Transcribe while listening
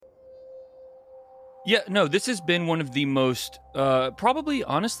Yeah, no, this has been one of the most, probably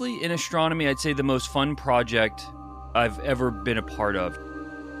honestly in astronomy, I'd say the most fun project I've ever been a part of.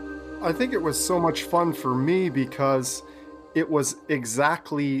 I think it was so much fun for me because it was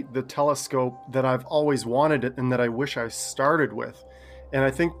exactly the telescope that I've always wanted and that I wish I started with. And I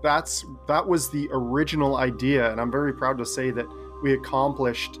think that was the original idea, and I'm very proud to say that we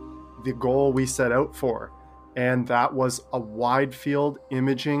accomplished the goal we set out for. And that was a wide field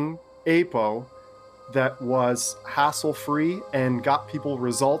imaging APO that was hassle free and got people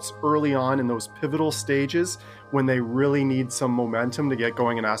results early on in those pivotal stages when they really need some momentum to get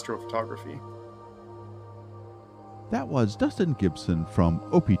going in astrophotography. That was Dustin Gibson from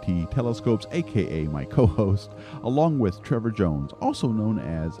OPT Telescopes, aka my co host, along with Trevor Jones, also known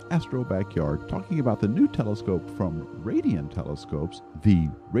as Astro Backyard, talking about the new telescope from Radian Telescopes, the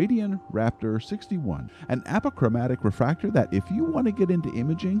Radian Raptor 61, an apochromatic refractor that, if you want to get into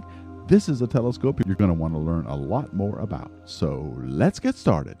imaging, this is a telescope you're going to want to learn a lot more about. So let's get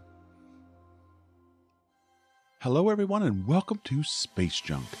started. Hello, everyone, and welcome to Space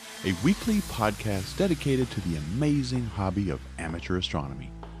Junk, a weekly podcast dedicated to the amazing hobby of amateur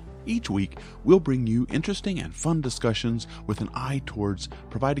astronomy. Each week, we'll bring you interesting and fun discussions with an eye towards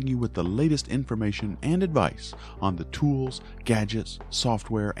providing you with the latest information and advice on the tools, gadgets,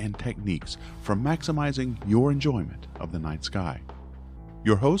 software, and techniques for maximizing your enjoyment of the night sky.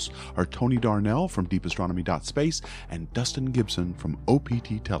 Your hosts are Tony Darnell from deepastronomy.space and Dustin Gibson from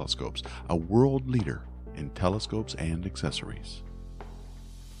OPT Telescopes, a world leader in telescopes and accessories.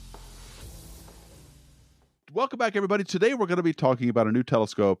 Welcome back, everybody. Today we're going to be talking about a new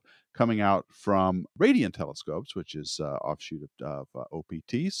telescope coming out from Radian Telescopes, which is offshoot of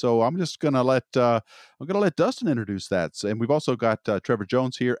OPT. So I'm just going to let Dustin introduce that. And we've also got Trevor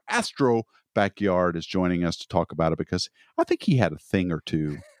Jones here. Astro Backyard is joining us to talk about it because I think he had a thing or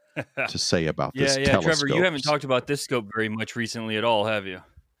two to say about this telescope. Trevor, you haven't talked about this scope very much recently at all, have you?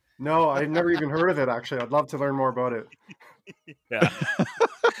 No, I've never even heard of it, actually. I'd love to learn more about it. Yeah.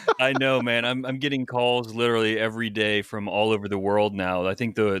 I know, man. I'm getting calls literally every day from all over the world now. I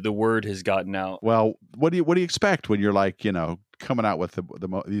think the word has gotten out. Well, what do you expect when you're like, coming out with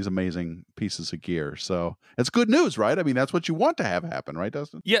these amazing pieces of gear? So it's good news, right? I mean, that's what you want to have happen, right,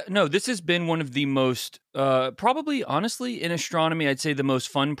 Dustin? Yeah, no, this has been one of the most, probably honestly in astronomy, I'd say the most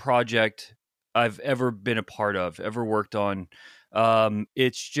fun project I've ever been a part of, ever worked on.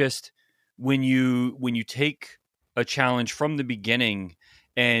 It's just when you take a challenge from the beginning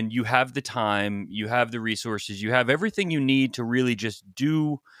and you have the time, you have the resources, you have everything you need to really just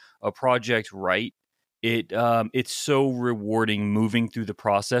do a project right. It's so rewarding moving through the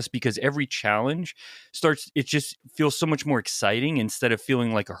process because every challenge it just feels so much more exciting instead of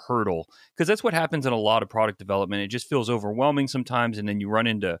feeling like a hurdle, because that's what happens in a lot of product development. It just feels overwhelming sometimes, and then you run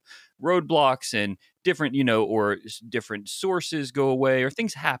into roadblocks and different or different sources go away or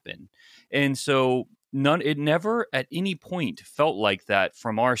things happen. And so it never at any point felt like that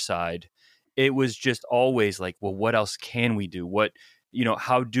from our side. It was just always like, well, what else can we do?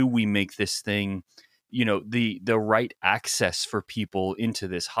 How do we make this thing the right access for people into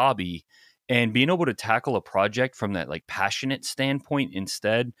this hobby, and being able to tackle a project from that like passionate standpoint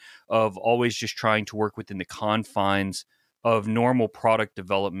instead of always just trying to work within the confines of normal product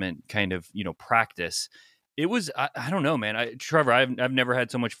development kind of practice. It was I don't know, man. Trevor, I've never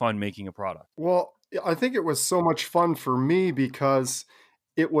had so much fun making a product. Well, I think it was so much fun for me because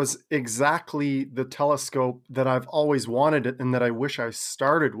it was exactly the telescope that I've always wanted and that I wish I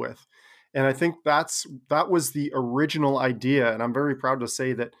started with. And I think that was the original idea. And I'm very proud to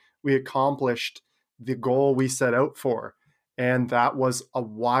say that we accomplished the goal we set out for. And that was a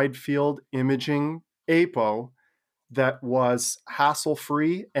wide field imaging APO that was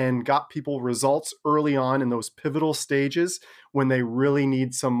hassle-free and got people results early on in those pivotal stages when they really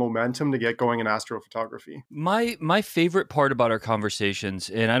need some momentum to get going in astrophotography. My favorite part about our conversations,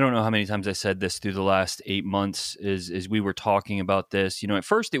 and I don't know how many times I said this through the last 8 months, is we were talking about this. At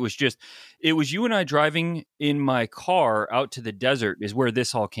first it was you and I driving in my car out to the desert is where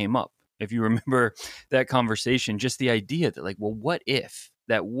this all came up. If you remember that conversation, just the idea that like, well, what if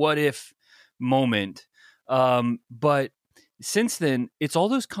moment. But since then, it's all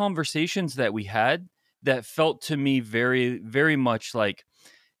those conversations that we had that felt to me very, very much like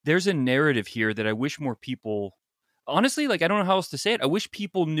there's a narrative here that I wish more people, honestly, like, I don't know how else to say it. I wish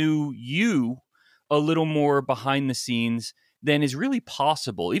people knew you a little more behind the scenes than is really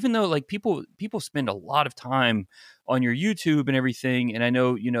possible, even though like people spend a lot of time on your YouTube and everything. And I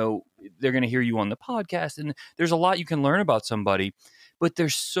know, they're going to hear you on the podcast, and there's a lot you can learn about somebody. But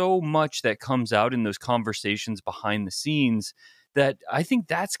there's so much that comes out in those conversations behind the scenes that I think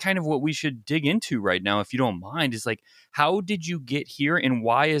that's kind of what we should dig into right now, if you don't mind, is like, how did you get here and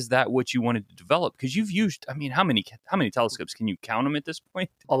why is that what you wanted to develop? Because you've used, I mean, how many telescopes? Can you count them at this point?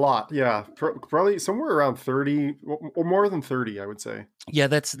 A lot, yeah. Probably somewhere around 30 or more than 30, I would say. Yeah,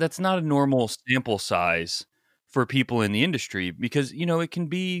 that's not a normal sample size for people in the industry because, it can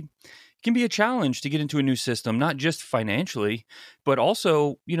be a challenge to get into a new system, not just financially, but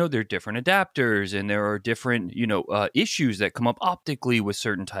also, there are different adapters and there are different, issues that come up optically with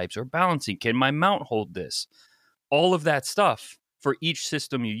certain types or balancing. Can my mount hold this? All of that stuff for each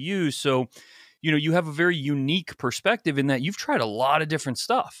system you use. So, you have a very unique perspective in that you've tried a lot of different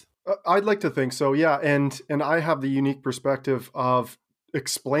stuff. I'd like to think so, yeah. And I have the unique perspective of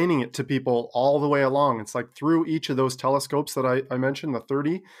explaining it to people all the way along. It's like through each of those telescopes that I mentioned, the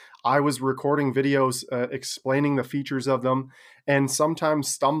 30, I was recording videos explaining the features of them and sometimes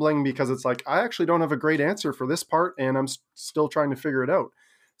stumbling because it's like, I actually don't have a great answer for this part and I'm still trying to figure it out.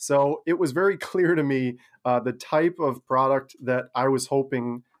 So it was very clear to me the type of product that I was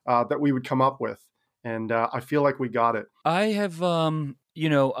hoping that we would come up with. And I feel like we got it. I have,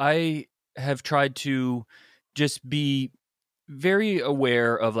 I have tried to just be very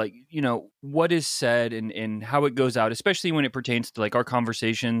aware of like, what is said and how it goes out, especially when it pertains to like our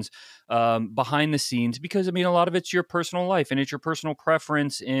conversations behind the scenes, because I mean, a lot of it's your personal life and it's your personal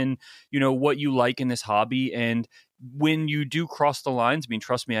preference in, what you like in this hobby. And when you do cross the lines, I mean,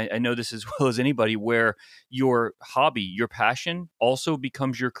 trust me, I know this as well as anybody, where your hobby, your passion also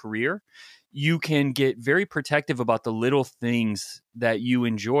becomes your career. You can get very protective about the little things that you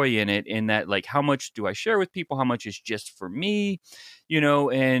enjoy in it, and that like, how much do I share with people? How much is just for me,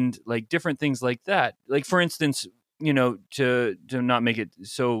 and like different things like that. Like for instance, to not make it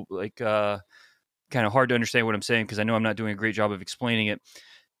so like kind of hard to understand what I'm saying, because I know I'm not doing a great job of explaining it.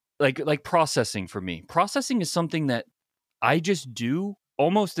 Like processing for me. Processing is something that I just do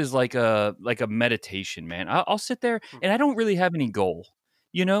almost as like a meditation, man. I'll sit there and I don't really have any goal.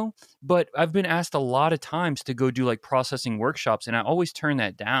 But I've been asked a lot of times to go do like processing workshops, and I always turn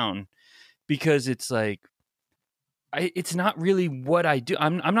that down because it's like, it's not really what I do.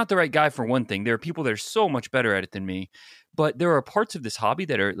 I'm not the right guy for one thing. There are people that are so much better at it than me, but there are parts of this hobby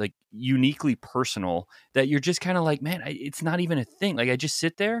that are like uniquely personal that you're just kind of like, man, it's not even a thing. Like I just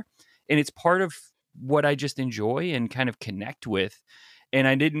sit there and it's part of what I just enjoy and kind of connect with. And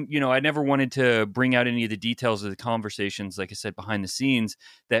I didn't, I never wanted to bring out any of the details of the conversations, like I said, behind the scenes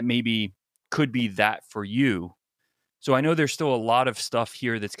that maybe could be that for you. So I know there's still a lot of stuff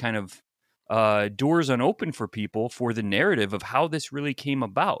here that's kind of doors unopened for people for the narrative of how this really came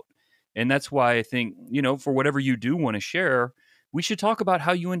about. And that's why I think, for whatever you do want to share, we should talk about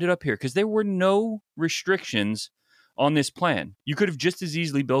how you ended up here, because there were no restrictions on this plan. You could have just as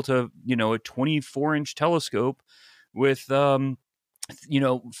easily built a 24-inch telescope with 4,000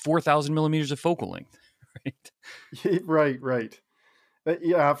 millimeters of focal length, right? Right.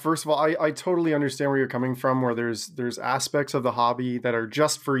 Yeah. First of all, I totally understand where you're coming from, where there's aspects of the hobby that are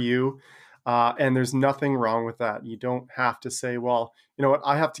just for you. And there's nothing wrong with that. You don't have to say, well, you know what,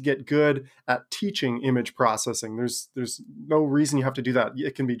 I have to get good at teaching image processing. There's no reason you have to do that.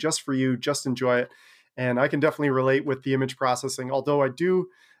 It can be just for you, just enjoy it. And I can definitely relate with the image processing. Although I do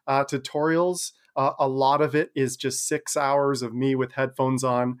tutorials, a lot of it is just 6 hours of me with headphones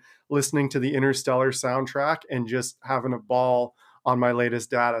on, listening to the Interstellar soundtrack and just having a ball on my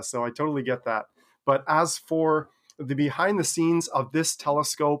latest data. So I totally get that. But as for the behind the scenes of this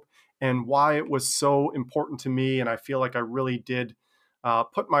telescope and why it was so important to me, and I feel like I really did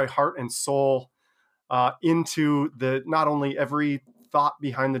put my heart and soul into the not only every thought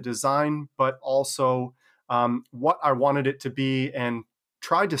behind the design, but also what I wanted it to be, and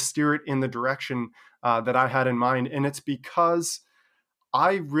tried to steer it in the direction that I had in mind. And it's because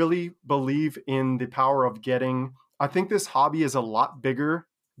I really believe in the power of getting, I think this hobby is a lot bigger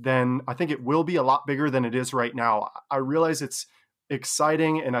than, I think it will be a lot bigger than it is right now. I realize it's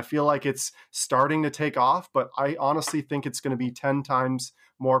exciting and I feel like it's starting to take off, but I honestly think it's going to be 10 times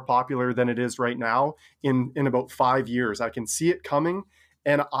more popular than it is right now in about 5 years. I can see it coming,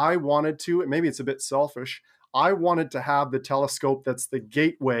 and I wanted to, and maybe it's a bit selfish, I wanted to have the telescope that's the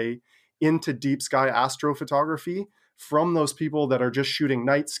gateway into deep sky astrophotography from those people that are just shooting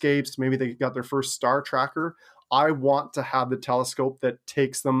nightscapes. Maybe they got their first star tracker. I want to have the telescope that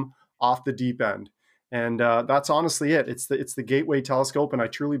takes them off the deep end. And that's honestly it. It's the gateway telescope, and I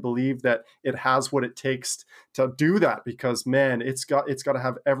truly believe that it has what it takes to do that. Because man, it's got to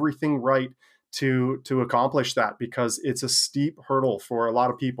have everything right to accomplish that, because it's a steep hurdle for a lot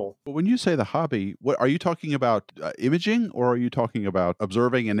of people. But when you say the hobby, what are you talking about? Imaging, or are you talking about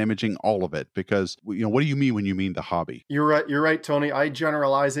observing and imaging all of it? Because what do you mean when you mean the hobby? You're right, Tony. I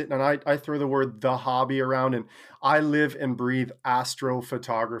generalize it, and I throw the word the hobby around, and I live and breathe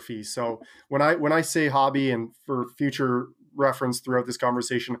astrophotography. So when I say hobby, and for future reference throughout this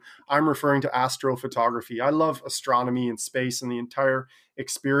conversation, I'm referring to astrophotography. I love astronomy and space and the entire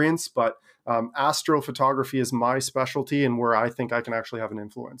experience, but astrophotography is my specialty and where I think I can actually have an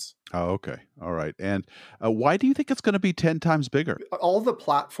influence. Oh, okay. All right. And why do you think it's going to be 10 times bigger? All the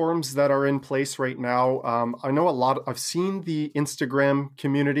platforms that are in place right now, I know I've seen the Instagram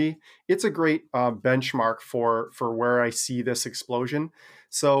community. It's a great benchmark for where I see this explosion.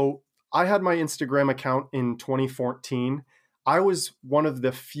 So I had my Instagram account in 2014. I was one of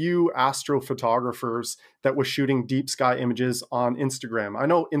the few astrophotographers that was shooting deep sky images on Instagram. I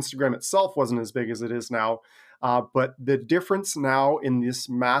know Instagram itself wasn't as big as it is now, but the difference now in this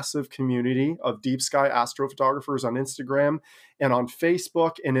massive community of deep sky astrophotographers on Instagram and on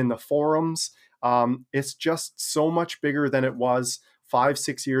Facebook and in the forums, it's just so much bigger than it was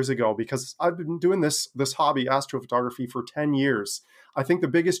 5-6 years ago, because I've been doing this hobby, astrophotography, for 10 years. I think the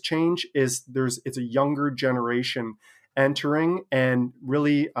biggest change is it's a younger generation entering and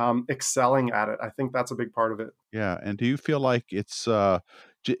really excelling at it. I think that's a big part of it. Yeah. And do you feel like it's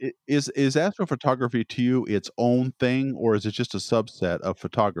is astrophotography to you its own thing, or is it just a subset of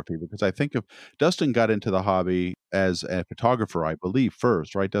photography? Because I think if Dustin got into the hobby as a photographer, I believe,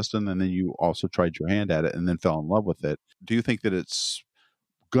 first, right, Dustin? And then you also tried your hand at it and then fell in love with it. Do you think that it's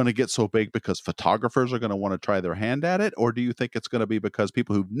going to get so big because photographers are going to want to try their hand at it? Or do you think it's going to be because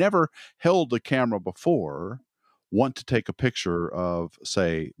people who've never held a camera before want to take a picture of,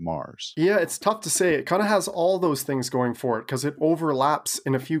 say, Mars? Yeah, it's tough to say. It kind of has all those things going for it because it overlaps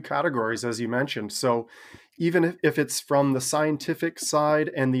in a few categories, as you mentioned. So even if it's from the scientific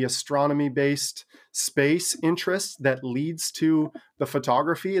side and the astronomy-based space interest that leads to the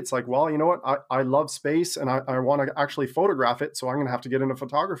photography, it's like, well, you know what? I love space and I want to actually photograph it, so I'm going to have to get into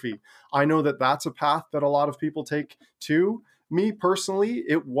photography. I know that that's a path that a lot of people take too. Me personally,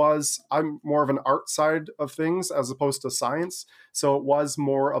 I'm more of an art side of things as opposed to science. So it was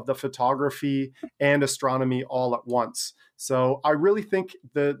more of the photography and astronomy all at once. So I really think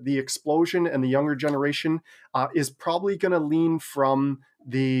the explosion and the younger generation is probably going to lean from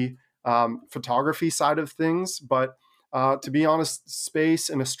the photography side of things. But to be honest, space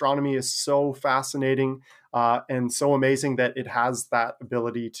and astronomy is so fascinating and so amazing that it has that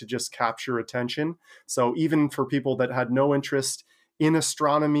ability to just capture attention. So even for people that had no interest in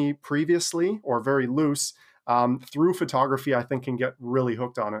astronomy previously or very loose, through photography, I think can get really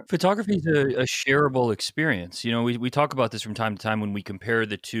hooked on it. Photography is a shareable experience. We talk about this from time to time when we compare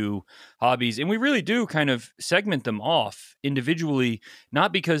the two hobbies, and we really do kind of segment them off individually,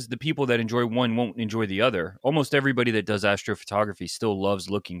 not because the people that enjoy one won't enjoy the other. Almost everybody that does astrophotography still loves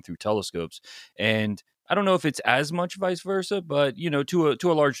looking through telescopes. And I don't know if it's as much vice versa, but to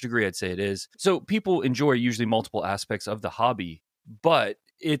a large degree, I'd say it is. So people enjoy usually multiple aspects of the hobby, but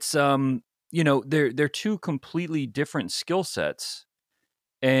it's they're two completely different skill sets.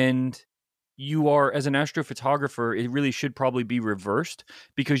 And you are, as an astrophotographer, it really should probably be reversed,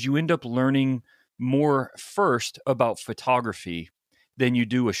 because you end up learning more first about photography than you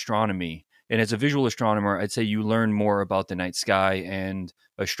do astronomy. And as a visual astronomer, I'd say you learn more about the night sky and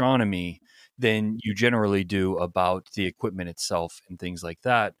astronomy than you generally do about the equipment itself and things like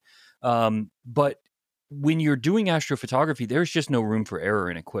that. But when you're doing astrophotography, there's just no room for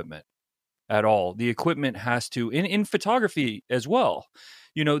error in equipment at all. The equipment has to, in photography as well,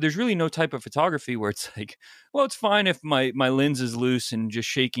 there's really no type of photography where it's like, well, it's fine if my lens is loose and just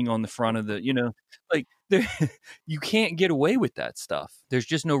shaking on the front of the, you can't get away with that stuff. There's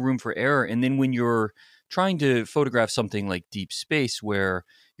just no room for error. And then when you're trying to photograph something like deep space, where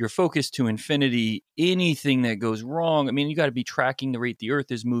you're focused to infinity, anything that goes wrong, I mean, you got to be tracking the rate the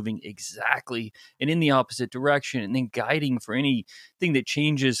Earth is moving exactly and in the opposite direction, and then guiding for anything that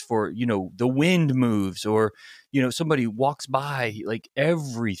changes, for, the wind moves, or, somebody walks by, like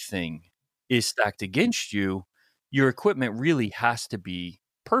everything is stacked against you. Your equipment really has to be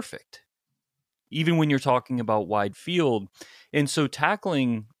perfect, even when you're talking about wide field. And so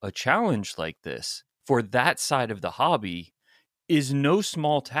tackling a challenge like this for that side of the hobby is no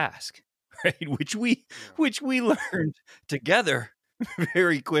small task, right? Which we learned together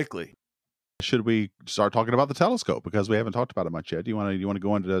very quickly. Should we start talking about the telescope, because we haven't talked about it much yet? Do you want to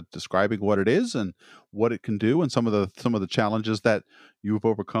go into describing what it is and what it can do, and some of the challenges that you've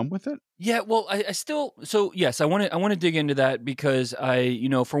overcome with it? Yeah, well, I still, so yes, I want to dig into that because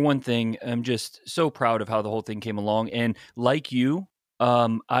for one thing, I'm just so proud of how the whole thing came along, and like you,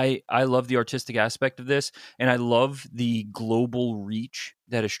 I love the artistic aspect of this, and I love the global reach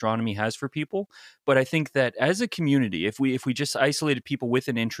that astronomy has for people. But I think that as a community, if we just isolated people with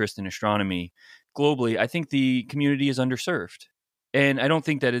an interest in astronomy globally, I think the community is underserved. And I don't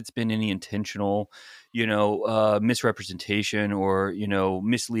think that it's been any intentional, misrepresentation or,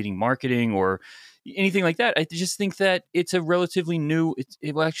 misleading marketing or anything like that. I just think that it's a relatively new,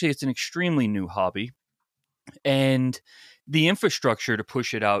 it's an extremely new hobby. And the infrastructure to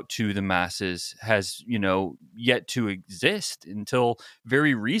push it out to the masses has, yet to exist until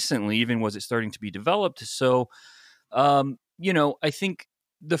very recently, even was it starting to be developed. So, I think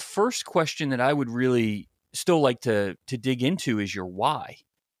the first question that I would really still like to dig into is your why.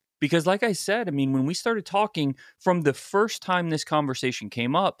 Because like I said, I mean, when we started talking from the first time this conversation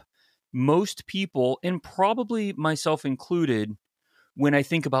came up, most people, and probably myself included, when I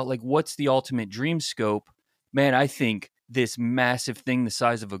think about like what's the ultimate dream scope, man, I think this massive thing the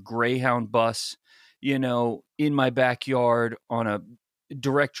size of a Greyhound bus, in my backyard on a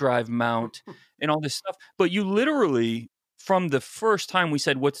direct drive mount and all this stuff. But you literally, from the first time we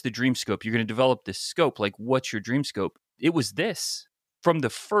said, what's the dream scope? You're going to develop this scope. Like, what's your dream scope? It was this from the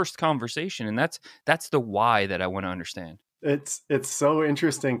first conversation. And that's the why that I want to understand. It's so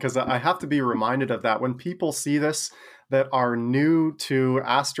interesting because I have to be reminded of that when people see this that are new to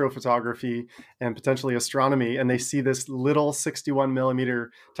astrophotography and potentially astronomy, and they see this little 61 millimeter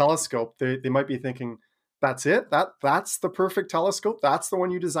telescope, they might be thinking, that's it? That's the perfect telescope? That's the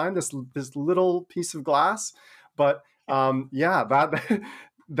one you designed, this little piece of glass? But that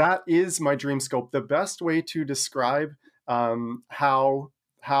is my dream scope. The best way to describe how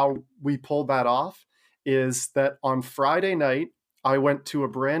we pulled that off is that on Friday night, I went to a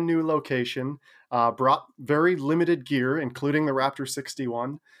brand new location, brought very limited gear, including the Raptor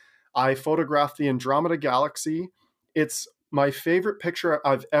 61. I photographed the Andromeda Galaxy. It's my favorite picture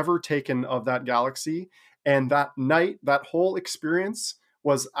I've ever taken of that galaxy. And that night, that whole experience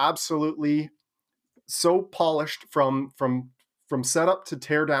was absolutely so polished from setup to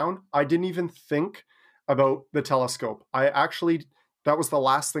tear down. I didn't even think about the telescope. That was the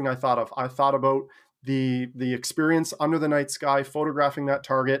last thing I thought of. I thought about the experience under the night sky, photographing that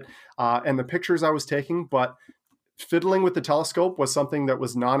target, and the pictures I was taking, but fiddling with the telescope was something that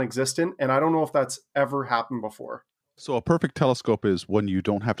was non-existent, and I don't know if that's ever happened before. So a perfect telescope is one you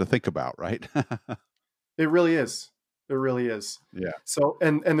don't have to think about, right? It really is. It really is. Yeah. So,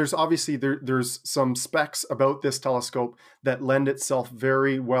 and there's obviously there's some specs about this telescope that lend itself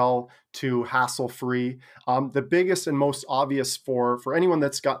very well to hassle-free. The biggest and most obvious for anyone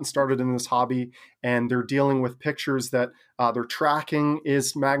that's gotten started in this hobby and they're dealing with pictures that their tracking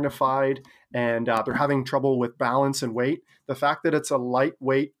is magnified and they're having trouble with balance and weight. The fact that it's a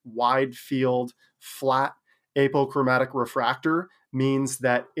lightweight, wide field, flat apochromatic refractor means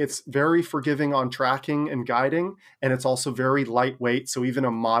that it's very forgiving on tracking and guiding, and it's also very lightweight, so even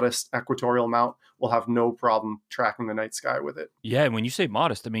a modest equatorial mount will have no problem tracking the night sky with it. Yeah, and when you say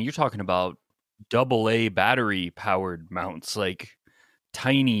modest, I mean, you're talking about AA battery-powered mounts, like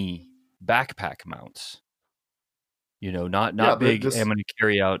tiny backpack mounts. Not big, I'm going to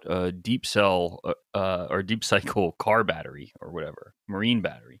carry out a deep cell or deep cycle car battery or whatever, marine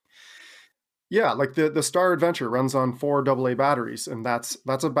battery. Yeah, like the Star Adventure runs on 4 AA batteries, and that's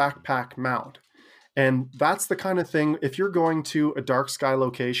a backpack mount. And that's the kind of thing, if you're going to a dark sky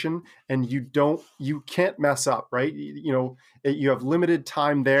location and you can't mess up, right? You have limited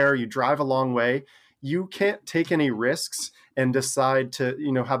time there, you drive a long way, you can't take any risks and decide to,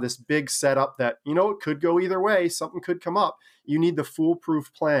 have this big setup that, it could go either way, something could come up. You need the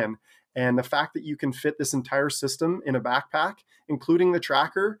foolproof plan. And the fact that you can fit this entire system in a backpack, including the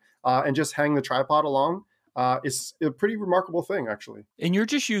tracker, and just hang the tripod along, is a pretty remarkable thing, actually. And you're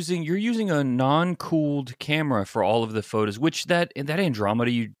using a non-cooled camera for all of the photos, which that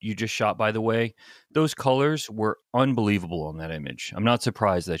Andromeda you just shot, by the way, those colors were unbelievable on that image. I'm not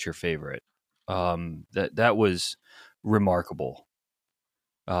surprised that's your favorite. That was remarkable.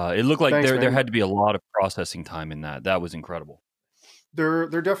 It looked like there had to be a lot of processing time in that. That was incredible. There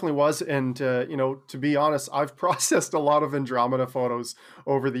definitely was. And, to be honest, I've processed a lot of Andromeda photos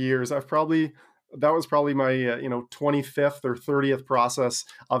over the years. That was probably my, 25th or 30th process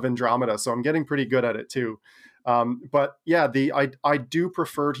of Andromeda. So I'm getting pretty good at it too. But yeah, I do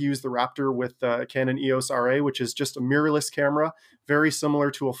prefer to use the Raptor with Canon EOS RA, which is just a mirrorless camera, very similar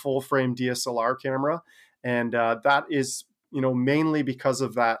to a full frame DSLR camera. And that is, mainly because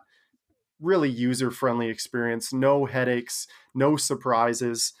of that really user-friendly experience, no headaches, no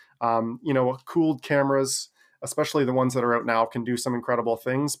surprises. Cooled cameras, especially the ones that are out now, can do some incredible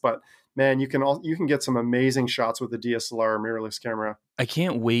things, but man, you can get some amazing shots with the DSLR mirrorless camera. I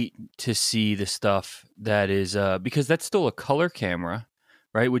can't wait to see the stuff that is because that's still a color camera,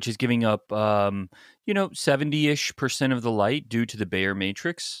 right? Which is giving up 70-ish% of the light due to the Bayer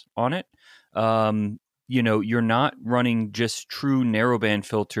matrix on it. You're not running just true narrowband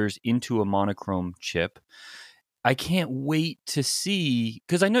filters into a monochrome chip. I can't wait to see,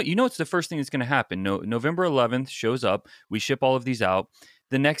 because I know it's the first thing that's going to happen. November 11th shows up. We ship all of these out.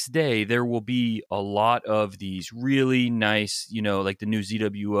 The next day, there will be a lot of these really nice, like the new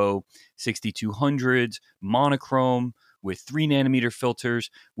ZWO 6200s, monochrome with 3 nanometer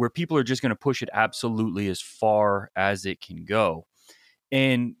filters, where people are just going to push it absolutely as far as it can go.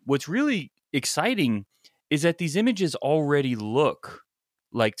 And what's really exciting is that these images already look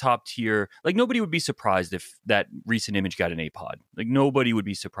like top tier. Like, nobody would be surprised if that recent image got an APOD. Like, nobody would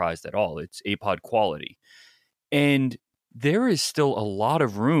be surprised at all. It's APOD quality. And there is still a lot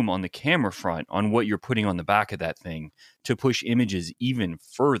of room on the camera front on what you're putting on the back of that thing to push images even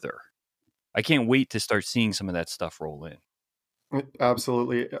further. I can't wait to start seeing some of that stuff roll in.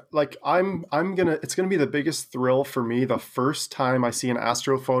 Absolutely. Like it's gonna be the biggest thrill for me the first time I see an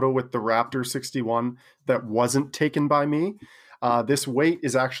astrophoto with the Raptor 61 that wasn't taken by me. This wait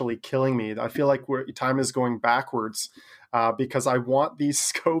is actually killing me. I feel like time is going backwards because I want these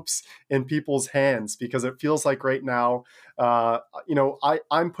scopes in people's hands, because it feels like right now,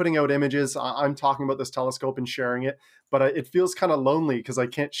 I'm putting out images. I'm talking about this telescope and sharing it, but it feels kind of lonely because I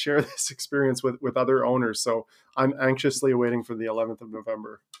can't share this experience with other owners. So I'm anxiously waiting for the 11th of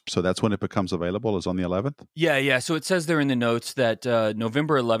November. So that's when it becomes available, is on the 11th? Yeah. So it says there in the notes that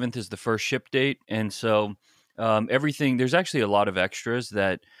November 11th is the first ship date. And so everything, there's actually a lot of extras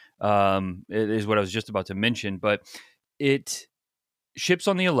that it is what I was just about to mention, but it ships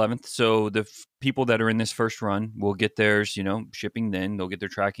on the 11th. So the people that are in this first run will get theirs, shipping then. They'll get their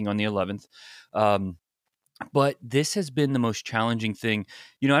tracking on the 11th. But this has been the most challenging thing.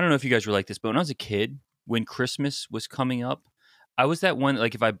 I don't know if you guys were like this, but when I was a kid, when Christmas was coming up, I was that one,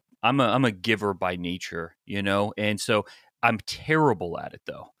 like, I'm a giver by nature, and so I'm terrible at it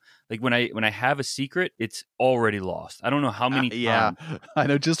though. Like when I have a secret, it's already lost. I don't know how many times. Yeah, I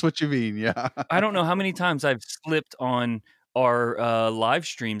know just what you mean. Yeah. I don't know how many times I've slipped on our live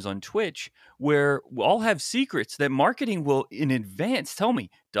streams on Twitch where we'll all have secrets that marketing will in advance tell me,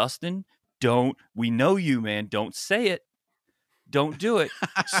 Dustin, we know you, man. Don't say it. Don't do it.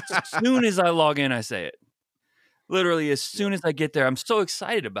 As soon as I log in, I say it. Literally, as soon as I get there, I'm so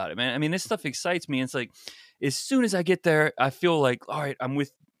excited about it, man. I mean, this stuff excites me. It's like, as soon as I get there, I feel like, all right, I'm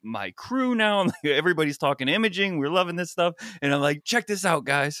with my crew now. I'm like, everybody's talking imaging. We're loving this stuff. And I'm like, check this out,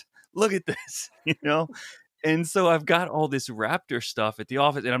 guys. Look at this, And so I've got all this Raptor stuff at the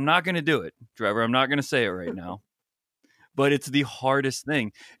office, and I'm not going to do it, Trevor. I'm not going to say it right now. But it's the hardest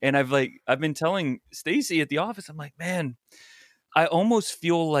thing. And I've been telling Stacy at the office, I'm like, man, I almost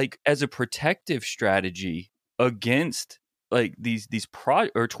feel like as a protective strategy against like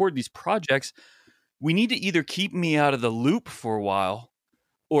toward these projects, we need to either keep me out of the loop for a while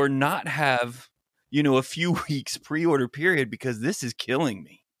or not have, a few weeks pre-order period, because this is killing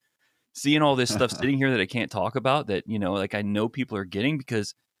me. Seeing all this stuff sitting here that I can't talk about, that, like I know people are getting,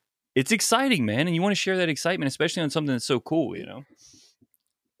 because it's exciting, man. And you want to share that excitement, especially on something that's so cool,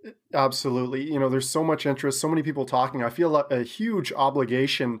 Absolutely. There's so much interest, so many people talking. I feel a huge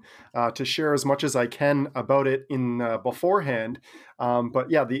obligation to share as much as I can about it in beforehand. But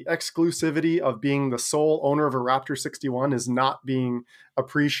yeah, the exclusivity of being the sole owner of a Raptor 61 is not being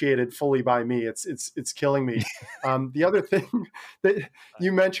appreciated fully by me. It's killing me. The other thing that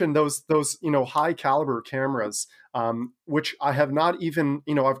you mentioned, those high caliber cameras, which I have not even,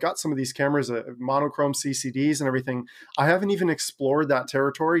 I've got some of these cameras, monochrome CCDs and everything. I haven't even explored that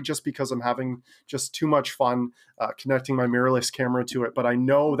territory just because I'm having just too much fun connecting my mirrorless camera to it. But I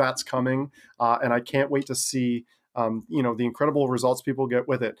know that's coming, and I can't wait to see the incredible results people get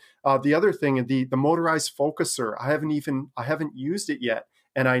with it. The other thing, the motorized focuser, I haven't used it yet,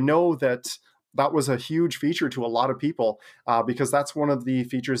 and I know that was a huge feature to a lot of people because that's one of the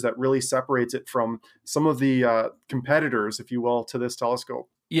features that really separates it from some of the competitors, if you will, to this telescope.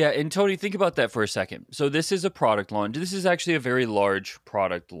 Yeah, and Tony, think about that for a second. So this is a product launch. This is actually a very large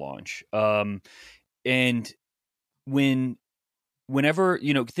product launch. And whenever,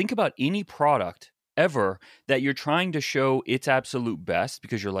 think about any product ever that you're trying to show its absolute best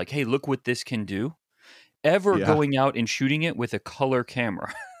because you're like, hey, look what this can do. ever Yeah. going out and shooting it with a color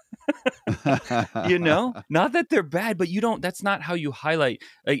camera. Not that they're bad, but that's not how you highlight.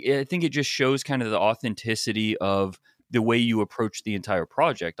 Like, I think it just shows kind of the authenticity of the way you approach the entire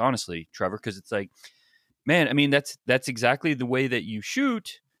project, honestly, Trevor, because it's like, man, I mean, that's exactly the way that you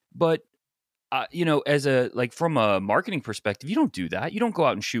shoot, but as from a marketing perspective, you don't do that. You don't go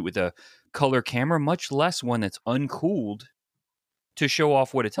out and shoot with a color camera, much less one that's uncooled to show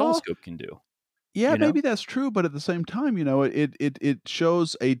off what a telescope can do. Yeah, maybe that's true, but at the same time, it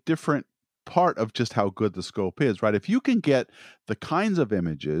shows a different part of just how good the scope is, right? If you can get the kinds of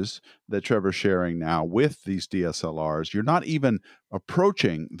images that Trevor's sharing now with these DSLRs, you're not even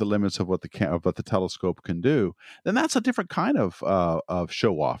approaching the limits of what the telescope can do. Then that's a different kind of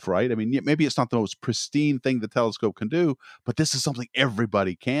show off, right? I mean, maybe it's not the most pristine thing the telescope can do, but this is something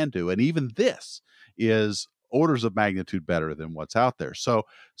everybody can do, and even this is orders of magnitude better than what's out there. So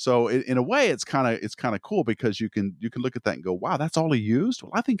in a way, it's kind of cool because you can look at that and go, wow, that's all he used.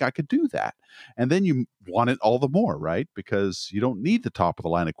 Well, I think I could do that. And then you want it all the more, right? Because you don't need the top of the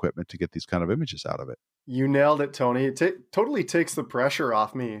line equipment to get these kind of images out of it. You nailed it, Tony. It totally takes the pressure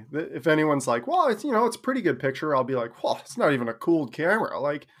off me. If anyone's like, well, it's a pretty good picture, I'll be like, well, it's not even a cooled camera.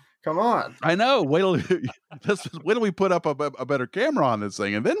 Like, come on. I know. Wait till we put up a better camera on this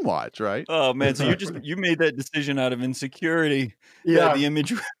thing and then watch, right? Oh man, so you made that decision out of insecurity. Yeah, the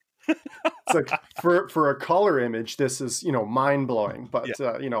image. It's like for a color image, this is mind blowing. But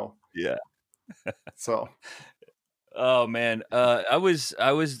yeah. So. Oh man, I was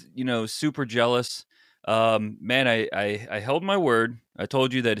super jealous. Man, I held my word. I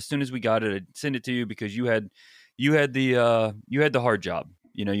told you that as soon as we got it, I'd send it to you because you had the hard job.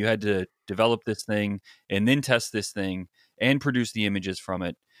 You had to develop this thing and then test this thing and produce the images from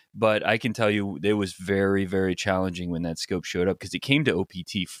it. But I can tell you it was very, very challenging when that scope showed up because it came to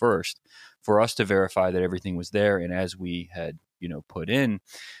OPT first for us to verify that everything was there. And as we had, put in,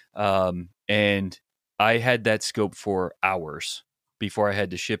 and I had that scope for hours before I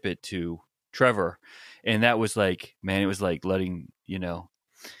had to ship it to Trevor. And that was like, man, it was like letting,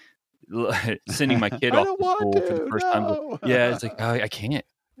 sending my kid off to school for the first time. Yeah, it's like, oh, I can't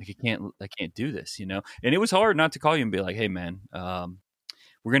do this, and it was hard not to call you and be like, hey man,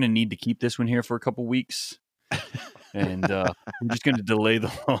 we're going to need to keep this one here for a couple weeks and we're just going to delay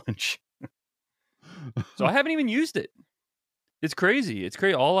the launch. So I haven't even used it. It's crazy.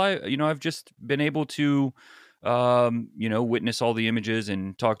 I've just been able to, witness all the images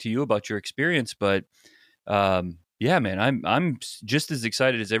and talk to you about your experience. But yeah, man, I'm just as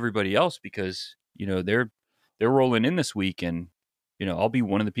excited as everybody else because they're rolling in this week, and I'll be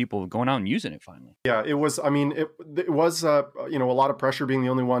one of the people going out and using it finally. Yeah, it was. I mean, it was a lot of pressure being the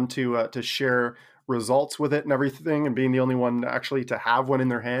only one to share results with it and everything, and being the only one actually to have one in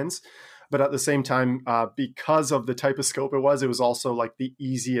their hands. But at the same time, because of the type of scope it was also like the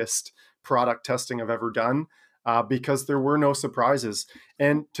easiest product testing I've ever done. Because there were no surprises.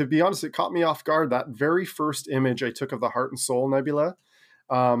 And to be honest, it caught me off guard. That very first image I took of the Heart and Soul Nebula,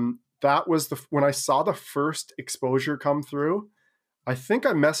 that was when I saw the first exposure come through. I think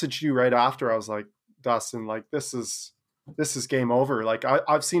I messaged you right after. I was like, Dustin, like this is game over. Like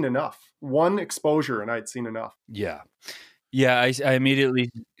I've seen enough. One exposure and I'd seen enough. Yeah. Yeah, I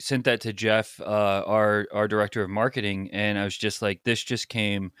immediately sent that to Jeff, our director of marketing, and I was just like, this just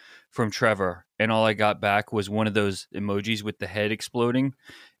came from Trevor. And all I got back was one of those emojis with the head exploding,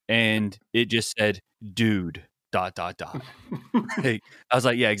 and it just said, dude, ... Hey, I was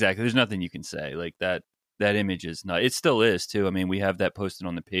like, yeah, exactly. There's nothing you can say. Like that image is not, it still is too. I mean, we have that posted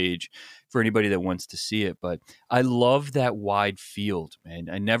on the page for anybody that wants to see it, but I love that wide field, man.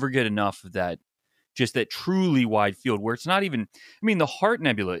 I never get enough of that. Just that truly wide field where it's not even, I mean, the Heart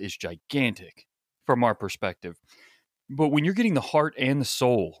Nebula is gigantic from our perspective, but when you're getting the heart and the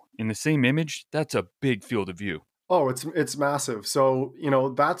soul in the same image, that's a big field of view. Oh, it's massive. So,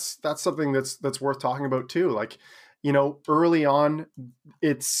 that's something that's worth talking about too. Like, early on,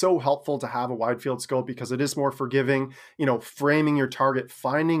 it's so helpful to have a wide field scope because it is more forgiving, framing your target,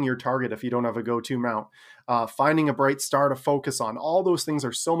 finding your target if you don't have a go-to mount, finding a bright star to focus on. All those things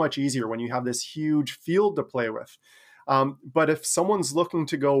are so much easier when you have this huge field to play with. But if someone's looking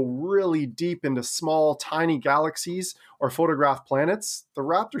to go really deep into small, tiny galaxies or photograph planets, the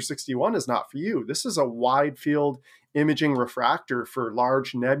Raptor 61 is not for you. This is a wide field imaging refractor for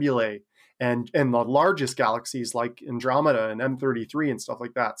large nebulae and the largest galaxies like Andromeda and M33 and stuff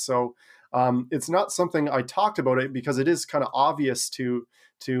like that. So it's not something I talked about it because it is kind of obvious to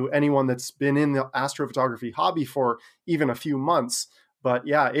anyone that's been in the astrophotography hobby for even a few months. But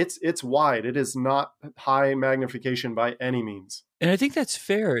yeah, it's wide. It is not high magnification by any means. And I think that's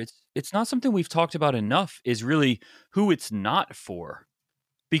fair. It's not something we've talked about enough, is really who it's not for.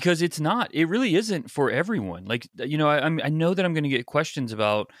 Because it's not. It really isn't for everyone. Like, I know that I'm going to get questions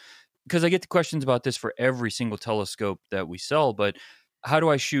about, because I get the questions about this for every single telescope that we sell, but how do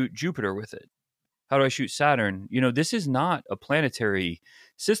I shoot Jupiter with it? How do I shoot Saturn? This is not a planetary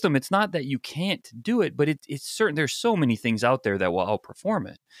system. It's not that you can't do it, but it's certain. There's so many things out there that will outperform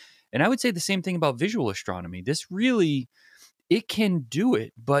it. And I would say the same thing about visual astronomy. This really, it can do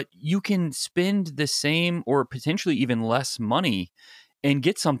it, but you can spend the same or potentially even less money and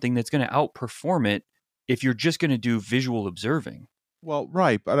get something that's going to outperform it if you're just going to do visual observing. Well,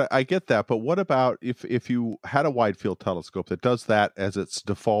 right, but I get that. But what about if you had a wide field telescope that does that as its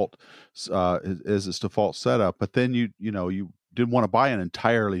default setup, but then you didn't want to buy an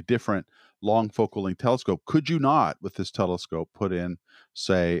entirely different long focal length telescope? Could you not, with this telescope, put in,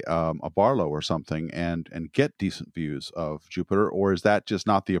 say, a Barlow or something and get decent views of Jupiter, or is that just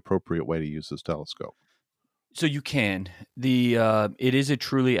not the appropriate way to use this telescope? So you can. It is a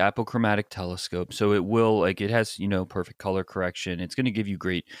truly apochromatic telescope, so it has perfect color correction. It's going to give you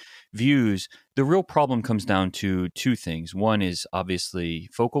great views. The real problem comes down to two things. One is obviously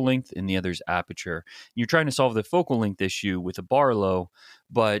focal length, and the other is aperture. You're trying to solve the focal length issue with a Barlow,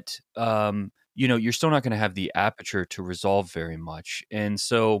 but you're still not going to have the aperture to resolve very much, and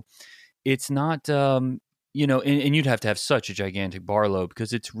so it's not. And you'd have to have such a gigantic Barlow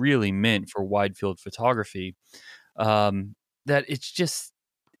because it's really meant for wide field photography. That it's just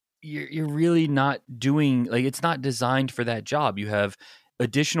you're really not doing, like, it's not designed for that job. You have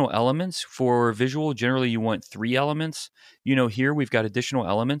additional elements for visual. Generally, you want 3 elements. Here we've got additional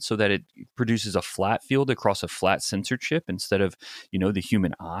elements so that it produces a flat field across a flat sensor chip instead of the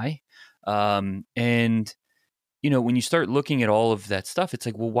human eye. And when you start looking at all of that stuff, it's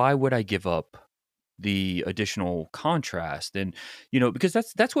like, well, why would I give up the additional contrast? And because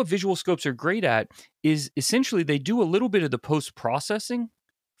that's what visual scopes are great at, is essentially they do a little bit of the post-processing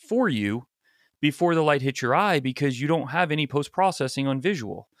for you before the light hits your eye, because you don't have any post-processing on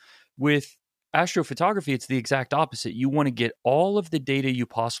visual. With astrophotography, it's the exact opposite. You want to get all of the data you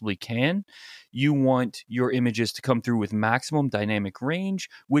possibly can. You want your images to come through with maximum dynamic range,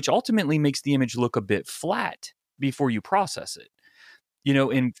 which ultimately makes the image look a bit flat before you process it.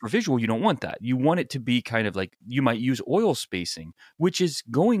 And for visual, you don't want that. You want it to be kind of like, you might use oil spacing, which is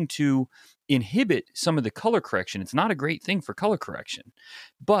going to inhibit some of the color correction. It's not a great thing for color correction,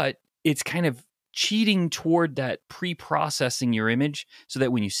 but it's kind of cheating toward that pre-processing your image so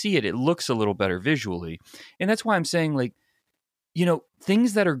that when you see it, it looks a little better visually. And that's why I'm saying, like,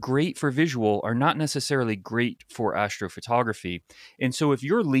 things that are great for visual are not necessarily great for astrophotography. And so if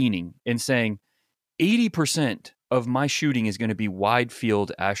you're leaning and saying 80% of my shooting is going to be wide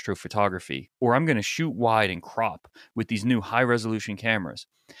field astrophotography, or I'm going to shoot wide and crop with these new high resolution cameras,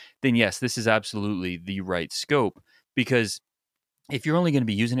 then yes, this is absolutely the right scope. Because if you're only going to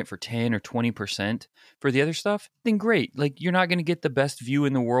be using it for 10 or 20% for the other stuff, then great. Like, you're not going to get the best view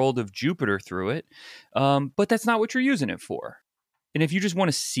in the world of Jupiter through it. But that's not what you're using it for. And if you just want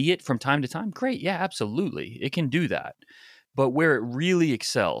to see it from time to time, great. Yeah, absolutely. It can do that. But where it really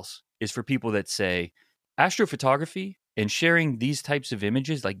excels is for people that say, astrophotography and sharing these types of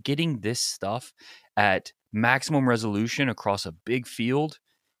images, like getting this stuff at maximum resolution across a big field,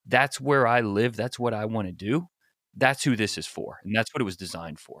 that's where I live. That's what I want to do. That's who this is for. And that's what it was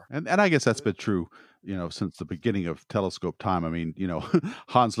designed for. And I guess that's been true, since the beginning of telescope time. I mean,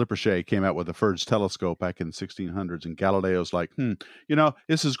 Hans Lippershey came out with the Furge telescope back in the 1600s, and Galileo's like,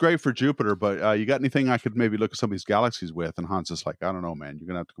 this is great for Jupiter, but you got anything I could maybe look at some of these galaxies with? And Hans is like, I don't know, man. You're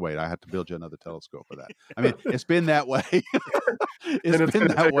going to have to wait. I have to build you another telescope for that. I mean, it's been that way. It's been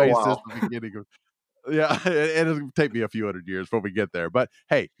that way since the beginning of. Yeah, it'll take me a few hundred years before we get there. But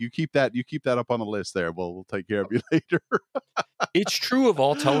hey, you keep that up on the list there. We'll take care of you later. It's true of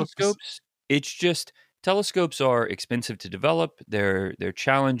all telescopes. It's just telescopes are expensive to develop. They're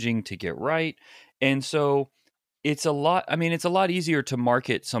challenging to get right. And so it's a lot easier to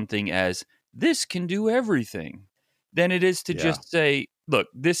market something as this can do everything than it is to just say, look,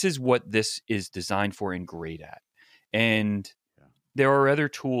 this is what this is designed for and great at. And there are other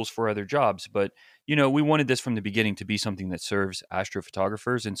tools for other jobs, but we wanted this from the beginning to be something that serves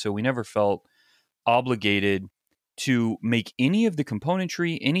astrophotographers. And so we never felt obligated to make any of the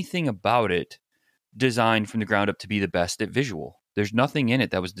componentry, anything about it, designed from the ground up to be the best at visual. There's nothing in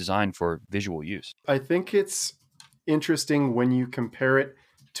it that was designed for visual use. I think it's interesting when you compare it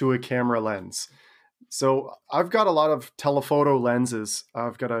to a camera lens. So I've got a lot of telephoto lenses.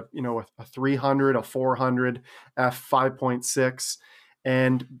 I've got a 300, a 400, f5.6.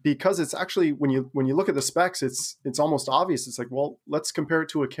 And because it's actually, when you look at the specs, it's almost obvious. It's like, well, let's compare it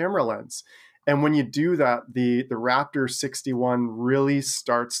to a camera lens. And when you do that, the Raptor 61 really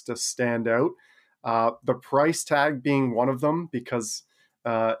starts to stand out. The price tag being one of them, because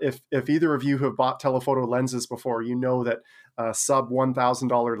if either of you have bought telephoto lenses before, you know that sub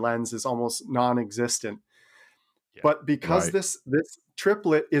 $1,000 lens is almost non-existent. Yeah. But because this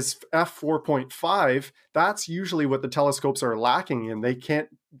triplet is f4.5, that's usually what the telescopes are lacking in. They can't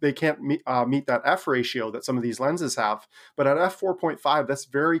meet that f ratio that some of these lenses have. But at f4.5, that's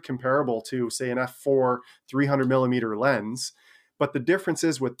very comparable to, say, an f4 300 millimeter lens. But the difference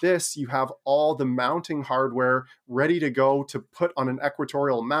is, with this, you have all the mounting hardware ready to go to put on an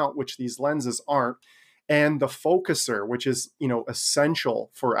equatorial mount, which these lenses aren't, and the focuser, which is,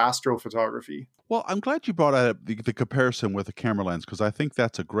 essential for astrophotography. Well, I'm glad you brought up the comparison with a camera lens, because I think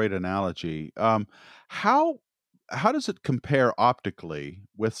that's a great analogy. How does it compare optically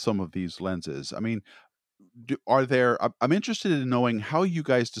with some of these lenses? I mean, I'm interested in knowing how you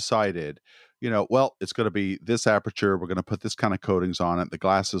guys decided, well, it's going to be this aperture, we're going to put this kind of coatings on it, the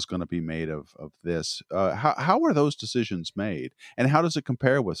glass is going to be made of this. How are those decisions made? And how does it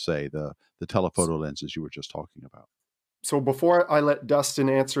compare with, say, the telephoto lenses you were just talking about? So before I let Dustin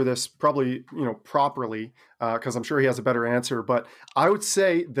answer this probably, properly, because I'm sure he has a better answer, but I would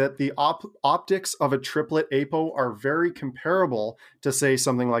say that the optics of a triplet APO are very comparable to, say,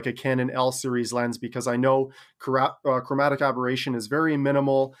 something like a Canon L series lens, because I know chromatic aberration is very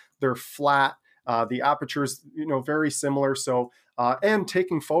minimal. They're flat. The aperture's, very similar. So, and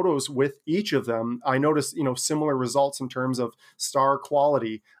taking photos with each of them, I noticed, similar results in terms of star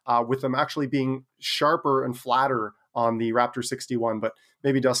quality, with them actually being sharper and flatter on the Raptor 61, but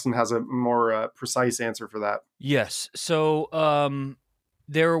maybe Dustin has a more precise answer for that. Yes. So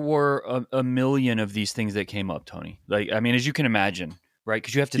there were a million of these things that came up, Tony. As you can imagine, right?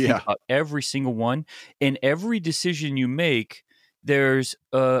 Because you have to think about every single one, and every decision you make, there's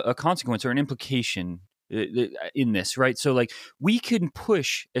a consequence or an implication in this, right? So we can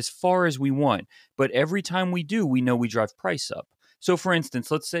push as far as we want, but every time we do, we know we drive price up. So for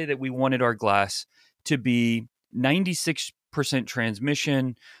instance, let's say that we wanted our glass to be 96%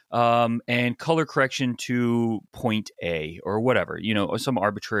 transmission and color correction to point A or whatever, or some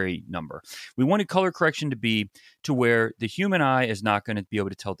arbitrary number. We wanted color correction to be to where the human eye is not going to be able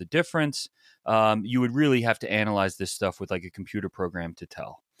to tell the difference. You would really have to analyze this stuff with a computer program to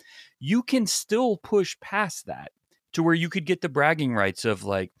tell. You can still push past that to where you could get the bragging rights of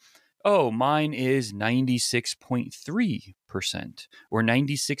oh, mine is 96.3% or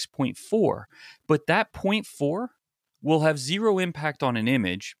 96.4%. But that 0.4 will have zero impact on an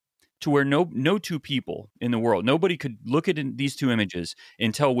image, to where no two people in the world, nobody could look at these two images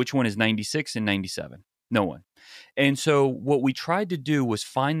and tell which one is 96 and 97. No one. And so what we tried to do was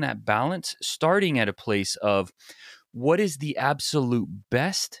find that balance, starting at a place of what is the absolute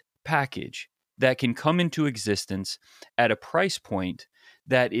best package that can come into existence at a price point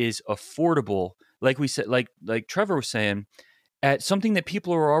that is affordable, like we said, like Trevor was saying, at something that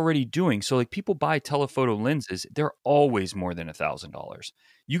people are already doing. So people buy telephoto lenses, they're always more than $1,000.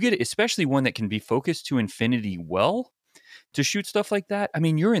 You get it, especially one that can be focused to infinity well to shoot stuff like that.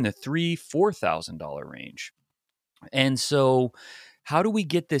 You're in the $3,000-$4,000 range. And so how do we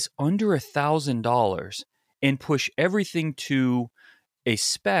get this under $1,000 and push everything to a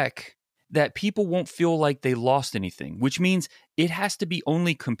spec that people won't feel like they lost anything, which means it has to be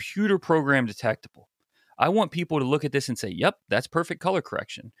only computer program detectable. I want people to look at this and say, yep, that's perfect color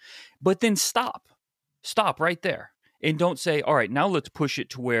correction. But then stop right there. And don't say, all right, now let's push it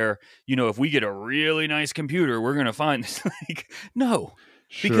to where, if we get a really nice computer, we're going to find this. No.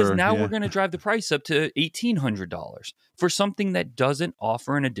 Because now we're going to drive the price up to $1,800 for something that doesn't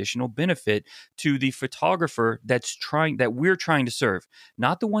offer an additional benefit to the photographer that we're trying to serve.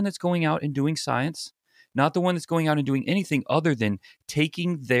 Not the one that's going out and doing science, not the one that's going out and doing anything other than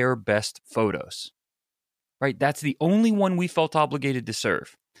taking their best photos. Right? That's the only one we felt obligated to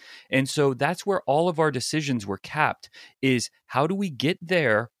serve. And so that's where all of our decisions were capped, is how do we get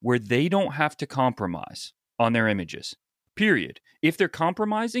there where they don't have to compromise on their images? Period. If they're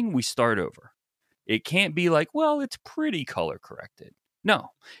compromising, we start over. It can't be well, it's pretty color corrected. No,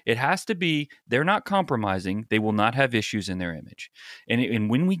 it has to be they're not compromising. They will not have issues in their image. And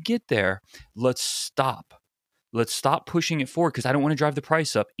when we get there, let's stop. Let's stop pushing it forward, because I don't want to drive the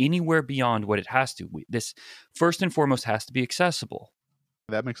price up anywhere beyond what it has to. This, first and foremost, has to be accessible.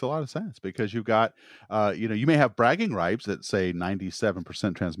 That makes a lot of sense because you've got, you may have bragging rights that say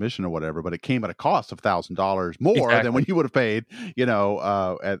 97% transmission or whatever, but it came at a cost of $1,000 more than when Exactly. you would have paid,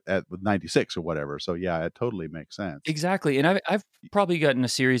 at 96 or whatever. So yeah, it totally makes sense. Exactly. And I've probably gotten a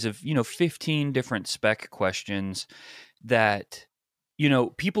series of, 15 different spec questions that,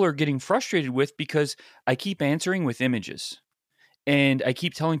 people are getting frustrated with because I keep answering with images. And I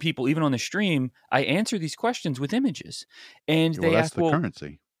keep telling people, even on the stream, I answer these questions with images. And Well, they that's ask, the well,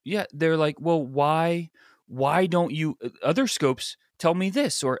 currency. yeah, they're like, well, why don't you, other scopes tell me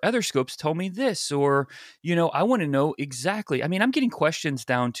this, or other scopes tell me this, or, I want to know exactly. I mean, I'm getting questions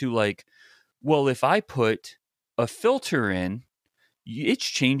down to like, well, if I put a filter in, it's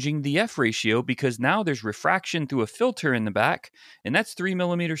changing the F ratio because now there's refraction through a filter in the back, and that's 3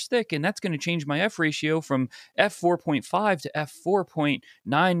 millimeters thick, and that's going to change my F ratio from f4.5 to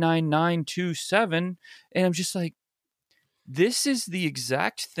f4.99927. And I'm just like, this is the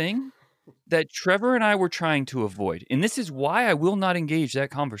exact thing that Trevor and I were trying to avoid. And this is why I will not engage that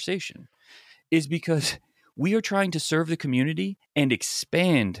conversation, is because we are trying to serve the community and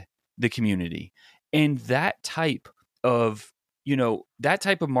expand the community. And that type of,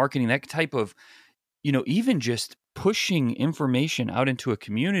 marketing, that type of, even just pushing information out into a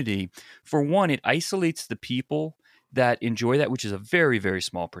community, for one, it isolates the people that enjoy that, which is a very, very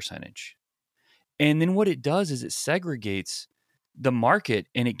small percentage. And then what it does is it segregates the market,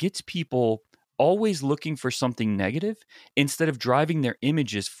 and it gets people always looking for something negative instead of driving their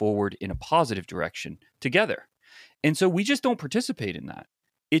images forward in a positive direction together. And so we just don't participate in that.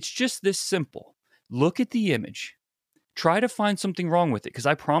 It's just this simple. Look at the image. Try to find something wrong with it, because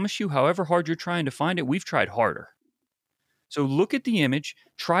I promise you, however hard you're trying to find it, we've tried harder. So look at the image,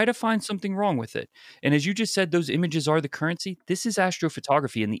 try to find something wrong with it. And as you just said, those images are the currency. This is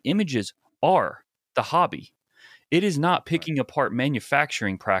astrophotography, and the images are the hobby. It is not picking apart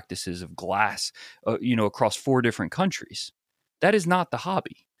manufacturing practices of glass, across 4 different countries. That is not the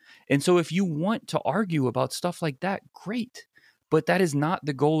hobby. And so if you want to argue about stuff like that, great. But that is not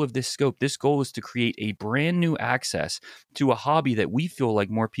the goal of this scope. This goal is to create a brand new access to a hobby that we feel like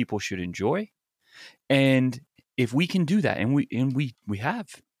more people should enjoy. And if we can do that, and we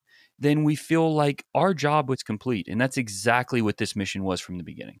have, then we feel like our job was complete. And that's exactly what this mission was from the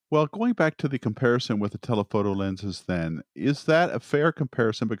beginning. Well, going back to the comparison with the telephoto lenses, then, is that a fair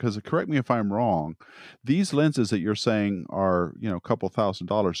comparison? Because correct me if I'm wrong, these lenses that you're saying are, a couple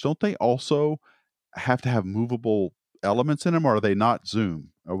 $1,000s, don't they also have to have movable elements in them, or are they not zoom?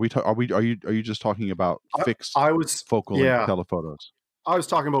 Are you just talking about fixed I was focal length telephotos? I was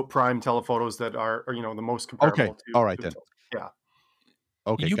talking about prime telephotos that are the most comparable. Okay, all right then. Yeah.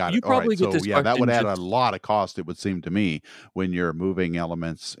 Okay, got You it. All probably right. get So this yeah, that would add question a lot of cost, it would seem to me, when you're moving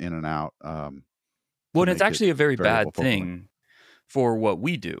elements in and out. well, and it's actually a very bad focal length. thing for what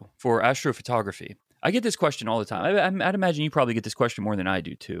we do for astrophotography. I get this question all the time. I'd imagine you probably get this question more than I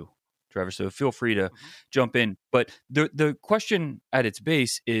do too, Trevor. So feel free to jump in. But the question at its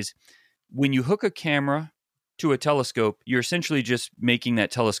base is, when you hook a camera to a telescope, you're essentially just making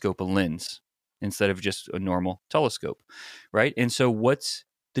that telescope a lens instead of just a normal telescope, right? And so what's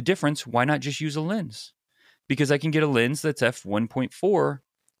the difference? Why not just use a lens? Because I can get a lens that's f1.4,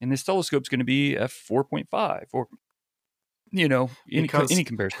 and this telescope's going to be f4.5, or any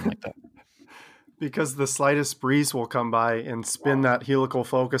comparison like that. Because the slightest breeze will come by and spin that helical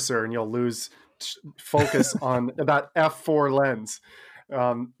focuser, and you'll lose focus on that f4 lens.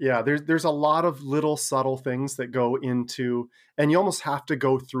 There's a lot of little subtle things that go into, and you almost have to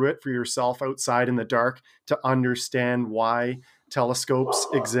go through it for yourself outside in the dark to understand why telescopes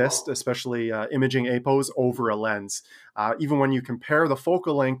exist, especially imaging APOs over a lens. Even when you compare the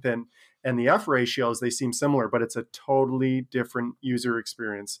focal length and the F ratios, they seem similar, but it's a totally different user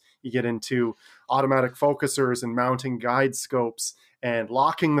experience. You get into automatic focusers and mounting guide scopes and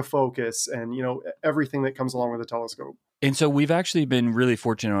locking the focus and, everything that comes along with a telescope. And so we've actually been really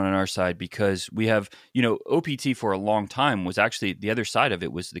fortunate on our side, because we have, OPT for a long time was actually, the other side of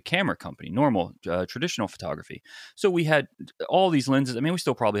it was the camera company, normal, traditional photography. So we had all these lenses. I mean, we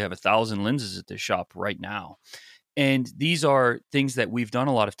still probably have 1,000 lenses at the shop right now. And these are things that we've done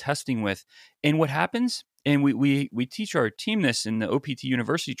a lot of testing with. And what happens, and we teach our team this in the OPT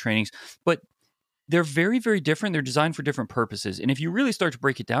University trainings, but they're very, very different. They're designed for different purposes. And if you really start to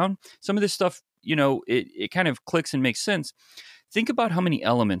break it down, some of this stuff, it kind of clicks and makes sense. Think about how many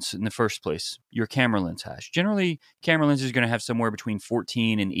elements in the first place your camera lens has. Generally, camera lens is going to have somewhere between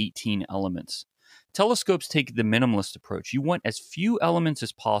 14 and 18 elements. Telescopes take the minimalist approach. You want as few elements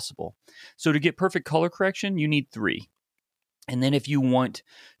as possible. So to get perfect color correction, you need 3. And then if you want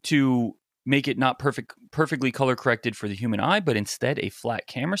to make it not perfectly color corrected for the human eye, but instead a flat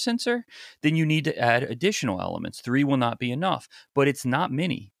camera sensor, then you need to add additional elements. 3 will not be enough, but it's not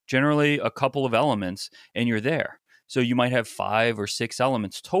many. Generally, a couple of elements and you're there. So you might have 5 or 6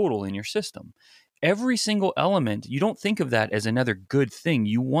 elements total in your system. Every single element, you don't think of that as another good thing.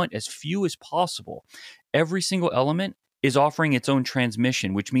 You want as few as possible. Every single element is offering its own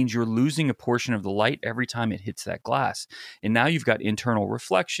transmission, which means you're losing a portion of the light every time it hits that glass. And now you've got internal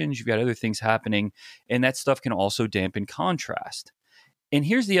reflections, you've got other things happening, and that stuff can also dampen contrast. And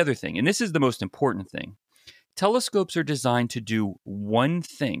here's the other thing, and this is the most important thing. Telescopes are designed to do one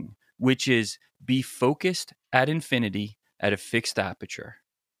thing, which is be focused at infinity at a fixed aperture.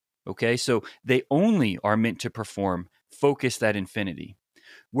 Okay, so they only are meant to perform focused at infinity.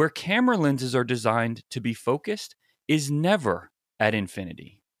 Where camera lenses are designed to be focused is never at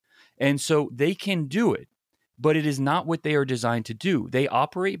infinity. And so they can do it, but it is not what they are designed to do. They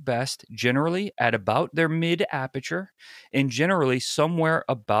operate best generally at about their mid aperture and generally somewhere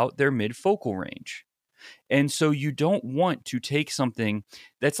about their mid focal range. And so you don't want to take something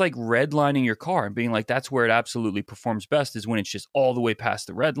that's like redlining your car and being like, that's where it absolutely performs best, is when it's just all the way past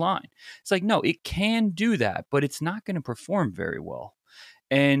the red line. It's like, no, it can do that, but it's not going to perform very well.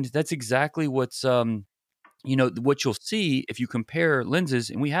 And that's exactly what's, what you'll see if you compare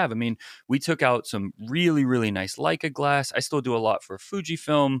lenses, and we took out some really, really nice Leica glass. I still do a lot for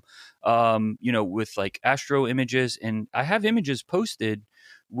Fujifilm, with like astro images. And I have images posted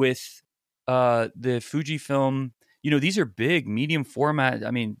with the Fujifilm. These are big, medium format.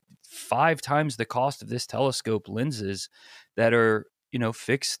 5 times the cost of this telescope lenses that are,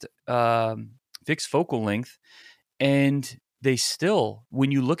 fixed focal length. And they still,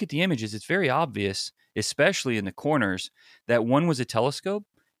 when you look at the images, it's very obvious, especially in the corners, that one was a telescope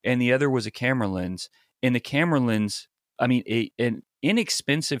and the other was a camera lens. And the camera lens, an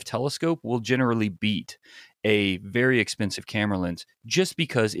inexpensive telescope will generally beat a very expensive camera lens just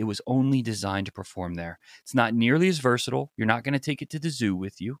because it was only designed to perform there. It's not nearly as versatile. You're not going to take it to the zoo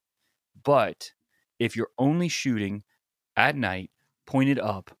with you. But if you're only shooting at night, pointed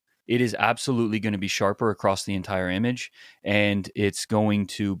up, it is absolutely going to be sharper across the entire image, and it's going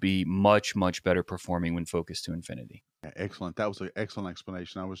to be much, much better performing when focused to infinity. Excellent. That was an excellent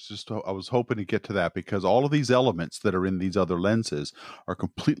explanation. I was hoping to get to that, because all of these elements that are in these other lenses are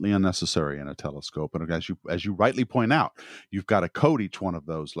completely unnecessary in a telescope. And as you rightly point out, you've got to code each one of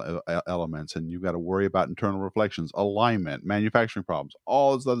those elements, and you've got to worry about internal reflections, alignment, manufacturing problems,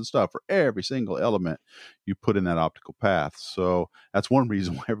 all this other stuff for every single element you put in that optical path. So that's one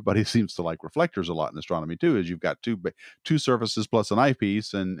reason why everybody seems to like reflectors a lot in astronomy too, is you've got two surfaces plus an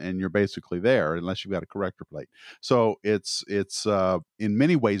eyepiece, and you're basically there, unless you've got a corrector plate. So it's in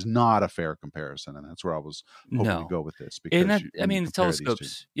many ways not a fair comparison, and that's where I was hoping to go with this. Because the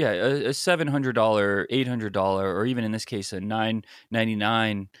telescopes, a $700, $800, or even in this case a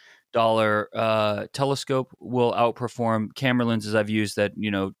 $999 telescope will outperform camera lenses I've used that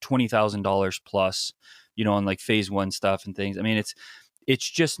 $20,000 plus, on like phase 1 stuff and things. It's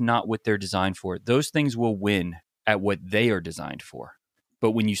just not what they're designed for. Those things will win at what they are designed for,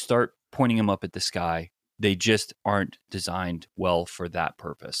 but when you start pointing them up at the sky, they just aren't designed well for that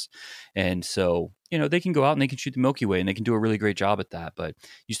purpose. And so, they can go out and they can shoot the Milky Way and they can do a really great job at that. But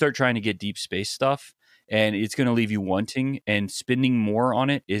you start trying to get deep space stuff and it's going to leave you wanting, and spending more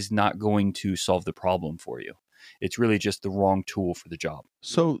on it is not going to solve the problem for you. It's really just the wrong tool for the job.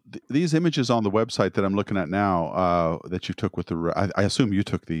 So these images on the website that I'm looking at now, that you took with I assume you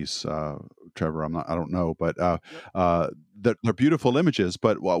took these, Trevor. I don't know, but they're beautiful images.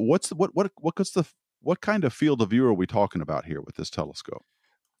 But what kind of field of view are we talking about here with this telescope?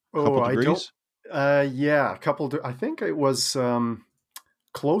 Couple degrees? A couple. I think it was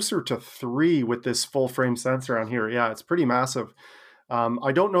closer to 3 with this full frame sensor on here. Yeah, it's pretty massive.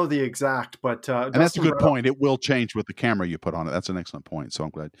 I don't know the exact, but and that's a good point. It will change with the camera you put on it. That's an excellent point. So I'm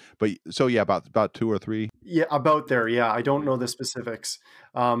glad. But so yeah, about 2 or 3. Yeah, about there. Yeah, I don't know the specifics.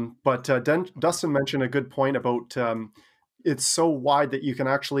 But Dustin mentioned a good point about it's so wide that you can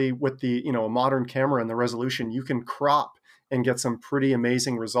actually, with the a modern camera and the resolution, you can crop and get some pretty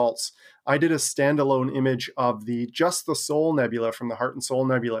amazing results. I did a standalone image of just the Soul Nebula from the Heart and Soul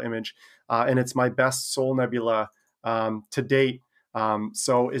Nebula image, and it's my best Soul Nebula to date.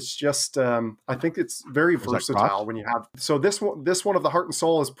 So it's just, I think it's very versatile when you have, so this one of the Heart and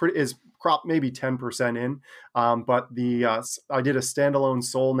Soul is cropped maybe 10% in. But I did a standalone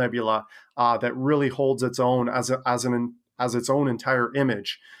Soul Nebula, that really holds its own as its own entire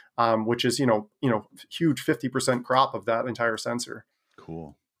image, which is, huge 50% crop of that entire sensor.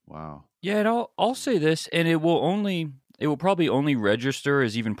 Cool. Wow. Yeah. And I'll say this, and it will only, it will probably only register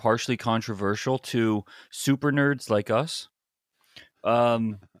as even partially controversial to super nerds like us.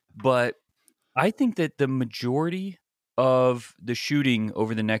 But I think that the majority of the shooting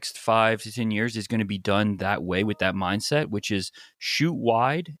over the next 5 to 10 years is going to be done that way, with that mindset, which is shoot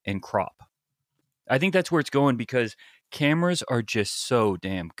wide and crop. I think that's where it's going, because cameras are just so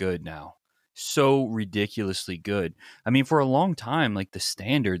damn good now. So ridiculously good. I mean, for a long time, like, the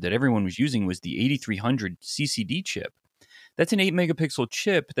standard that everyone was using was the 8300 CCD chip. That's an 8 megapixel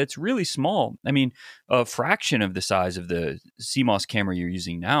chip that's really small. I mean, a fraction of the size of the CMOS camera you're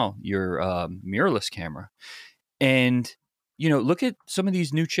using now, your mirrorless camera. And, look at some of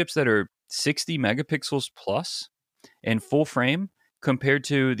these new chips that are 60 megapixels plus and full frame, compared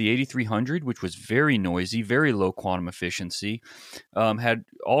to the 8300, which was very noisy, very low quantum efficiency, had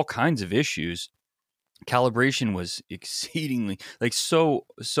all kinds of issues. Calibration was exceedingly, like, so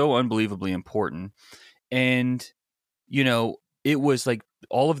unbelievably important. And, it was like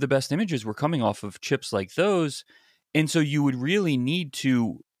all of the best images were coming off of chips like those. And so you would really need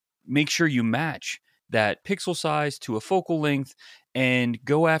to make sure you match that pixel size to a focal length and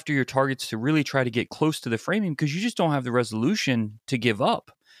go after your targets to really try to get close to the framing, because you just don't have the resolution to give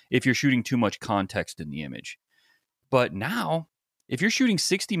up if you're shooting too much context in the image. But now, if you're shooting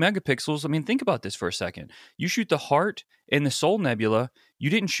 60 megapixels, I mean, think about this for a second. You shoot the Heart and the Soul Nebula. You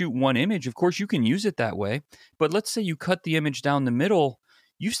didn't shoot one image. Of course, you can use it that way. But let's say you cut the image down the middle.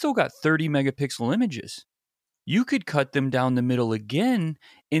 You've still got 30 megapixel images. You could cut them down the middle again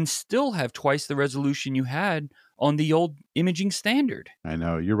and still have twice the resolution you had on the old imaging standard. I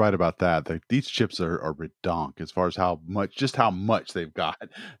know, you're right about that. These chips are redonk as far as how much they've got,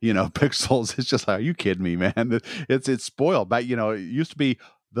 pixels. It's just like, are you kidding me, man? It's spoiled. But, it used to be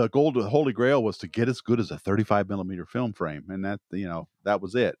the holy grail was to get as good as a 35 millimeter film frame. And that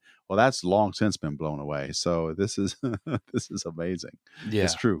was it. Well, that's long since been blown away. So this is, this is amazing. Yeah.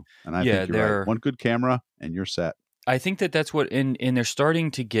 It's true. And I think you're right. One good camera and you're set. I think that's what, and they're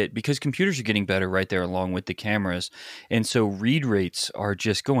starting to get, because computers are getting better right there along with the cameras. And so read rates are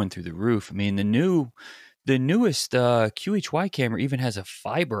just going through the roof. I mean, the newest QHY camera even has a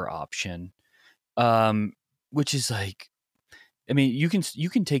fiber option, which is like, I mean, you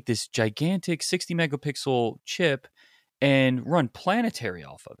can take this gigantic 60 megapixel chip and run Planetary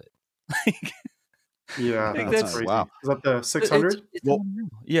off of it. Yeah, that's crazy. Wow. Is that the 600?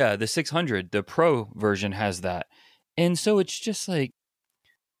 Yeah, the 600, the Pro version has that. And so it's just like,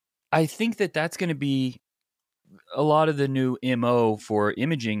 I think that's going to be a lot of the new MO for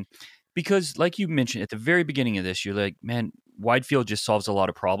imaging, because like you mentioned at the very beginning of this, you're like, man, wide field just solves a lot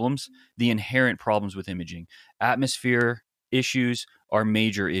of problems, the inherent problems with imaging. Atmosphere issues are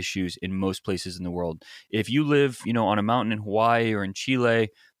major issues in most places in the world. If you live, on a mountain in Hawaii or in Chile,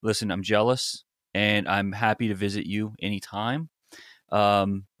 listen, I'm jealous and I'm happy to visit you anytime.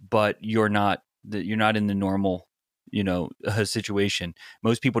 But you're not in the normal, situation.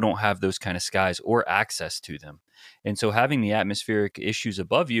 Most people don't have those kind of skies or access to them. And so having the atmospheric issues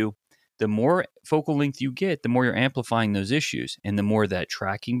above you, the more focal length you get, the more you're amplifying those issues. And the more that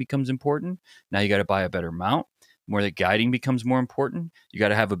tracking becomes important. Now you got to buy a better mount. The more that guiding becomes more important. You got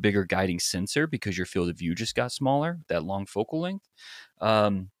to have a bigger guiding sensor because your field of view just got smaller, that long focal length.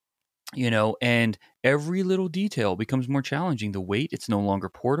 And every little detail becomes more challenging. The weight, it's no longer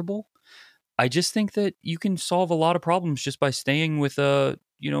portable. I just think that you can solve a lot of problems just by staying with a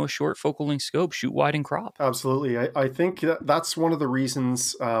short focal length scope, shoot wide and crop. Absolutely. I think that's one of the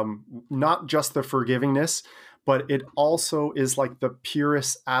reasons, not just the forgivingness, but it also is like the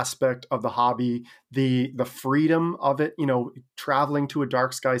purest aspect of the hobby, the freedom of it, traveling to a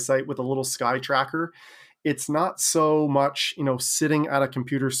dark sky site with a little sky tracker. It's not so much, sitting at a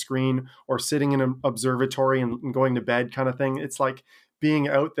computer screen or sitting in an observatory and going to bed kind of thing. It's like being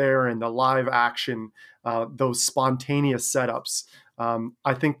out there and the live action, those spontaneous setups.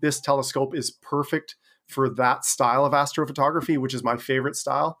 I think this telescope is perfect for that style of astrophotography, which is my favorite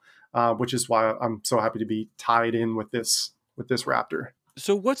style, which is why I'm so happy to be tied in with this Raptor.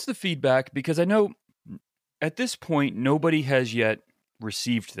 So what's the feedback? Because I know at this point, nobody has yet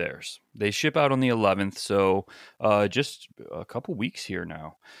received theirs. They ship out on the 11th, so just a couple weeks here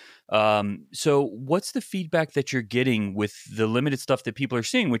now. So what's the feedback that you're getting with the limited stuff that people are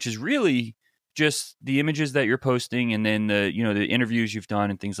seeing, which is really just the images that you're posting and then the interviews you've done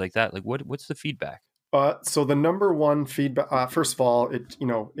and things like that? Like what's the feedback? So the number one feedback, first of all, it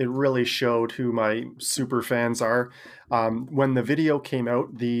really showed who my super fans are. When the video came out,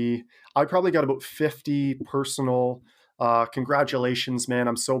 I probably got about 50 personal congratulations, man.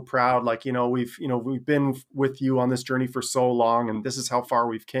 I'm so proud. Like, we've been with you on this journey for so long and this is how far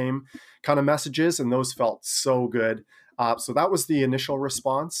we've came kind of messages. And those felt so good. So that was the initial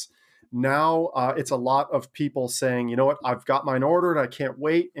response. Now it's a lot of people saying, you know what, I've got mine ordered. I can't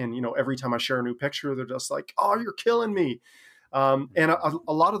wait. And, every time I share a new picture, they're just like, oh, you're killing me. And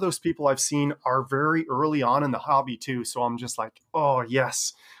a lot of those people I've seen are very early on in the hobby too. So I'm just like, oh,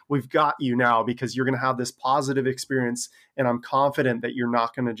 yes, we've got you now, because you're going to have this positive experience. And I'm confident that you're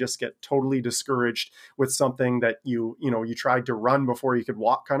not going to just get totally discouraged with something that you tried to run before you could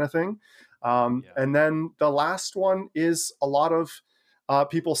walk kind of thing. And then the last one is a lot of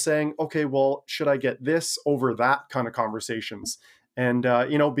people saying, okay, well, should I get this over that kind of conversations? And,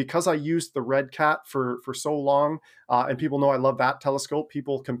 because I used the Red Cat for so long, and people know I love that telescope,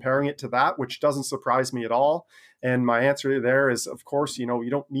 people comparing it to that, which doesn't surprise me at all. And my answer there is, of course, you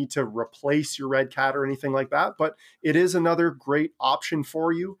don't need to replace your Red Cat or anything like that, but it is another great option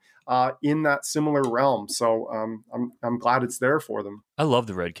for you in that similar realm. So I'm glad it's there for them. I love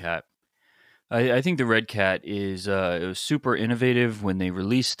the Red Cat. I think the Red Cat is it was super innovative when they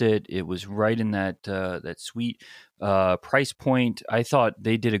released it. It was right in that sweet price point. I thought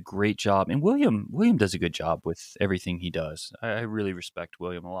they did a great job, and William does a good job with everything he does. I really respect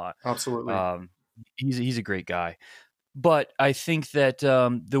William a lot. Absolutely. He's a great guy, but I think that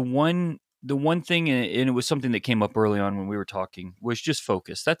the one thing, and it was something that came up early on when we were talking, was just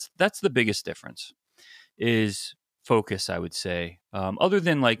focus. That's the biggest difference, is focus, I would say. Other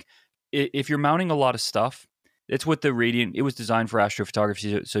than like, if you're mounting a lot of stuff, it's what the Radiant, it was designed for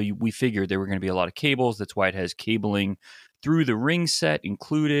astrophotography. So we figured there were going to be a lot of cables. That's why it has cabling through the ring set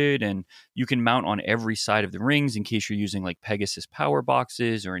included. And you can mount on every side of the rings in case you're using like Pegasus power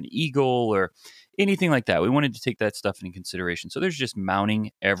boxes or an Eagle or anything like that. We wanted to take that stuff into consideration. So there's just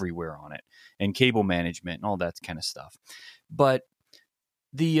mounting everywhere on it and cable management and all that kind of stuff. But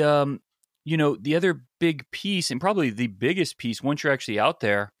the, the other big piece, and probably the biggest piece once you're actually out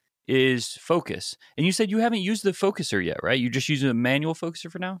there, is focus. And you said you haven't used the focuser yet, right? You just use a manual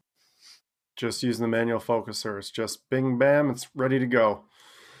focuser for now? Just using the manual focuser. It's just bing, bam, it's ready to go.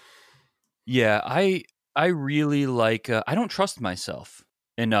 Yeah, I really like, I don't trust myself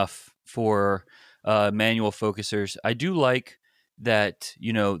enough for manual focusers. I do like that,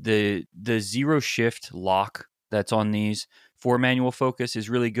 the zero shift lock that's on these for manual focus is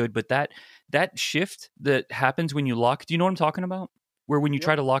really good. But that shift that happens when you lock, do you know what I'm talking about? Where when you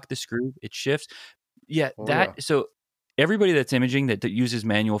try to lock the screw, it shifts. Yeah, So everybody that's imaging that uses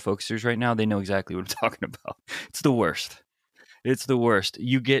manual focusers right now, they know exactly what I'm talking about. It's the worst. It's the worst.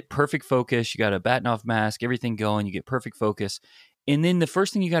 You get perfect focus. You got a Bahtinov mask, everything going. You get perfect focus. And then the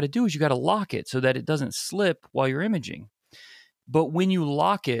first thing you got to do is you got to lock it so that it doesn't slip while you're imaging. But when you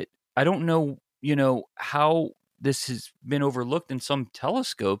lock it, I don't know, how this has been overlooked in some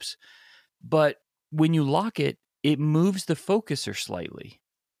telescopes, but when you lock it, it moves the focuser slightly.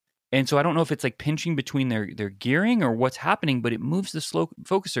 And so I don't know if it's like pinching between their gearing or what's happening, but it moves the slow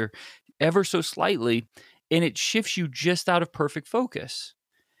focuser ever so slightly, and it shifts you just out of perfect focus.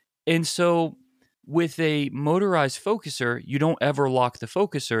 And so with a motorized focuser, you don't ever lock the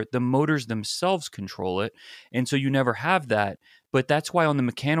focuser. The motors themselves control it. And so you never have that. But that's why on the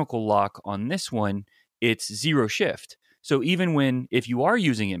mechanical lock on this one, it's zero shift. So even if you are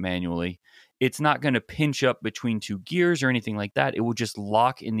using it manually, it's not going to pinch up between two gears or anything like that. It will just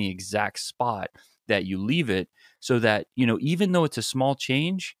lock in the exact spot that you leave it, so that, even though it's a small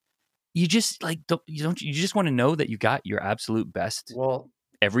change, you just you just want to know that you got your absolute best. Well,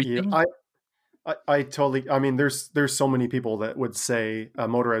 everything. Yeah, I totally, I mean, there's so many people that would say a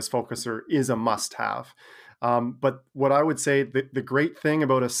motorized focuser is a must have. But what I would say, the great thing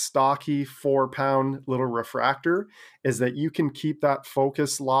about a stocky 4-pound little refractor is that you can keep that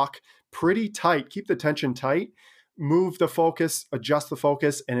focus lock pretty tight, keep the tension tight, move the focus, adjust the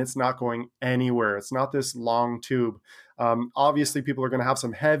focus, and it's not going anywhere. It's not this long tube. Obviously, people are going to have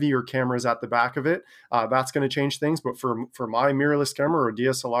some heavier cameras at the back of it. That's going to change things. But for my mirrorless camera or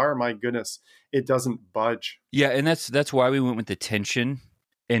DSLR, my goodness, it doesn't budge. Yeah, and that's why we went with the tension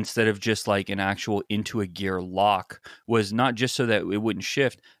instead of just like an actual into a gear lock, was not just so that it wouldn't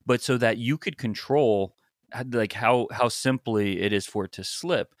shift, but so that you could control like how simply it is for it to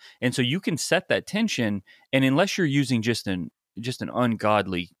slip. And so you can set that tension, and unless you're using just an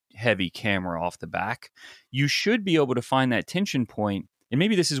ungodly heavy camera off the back, you should be able to find that tension point. And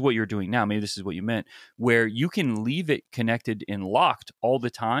maybe this is what you're doing now, maybe this is what you meant, where you can leave it connected and locked all the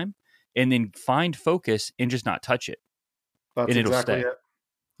time and then find focus and just not touch it. That's and it'll exactly stay. it.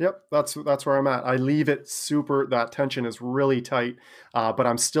 Yep, that's where I'm at. I leave it that tension is really tight, but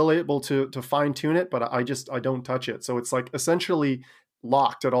I'm still able to fine tune it, but I don't touch it. So it's like essentially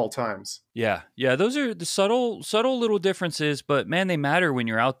locked at all times. Yeah. Those are the subtle little differences, but man, they matter when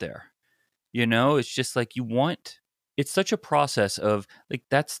you're out there. It's just like you want it's such a process of like,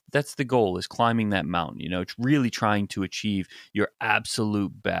 that's the goal, is climbing that mountain, it's really trying to achieve your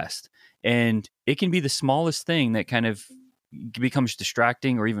absolute best. And it can be the smallest thing that kind of becomes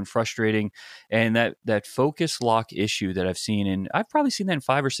distracting or even frustrating. And that focus lock issue that I've seen, and I've probably seen that in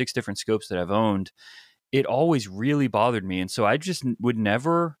 5 or 6 different scopes that I've owned, it always really bothered me. And so I just would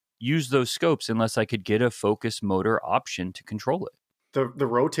never use those scopes unless I could get a focus motor option to control it. The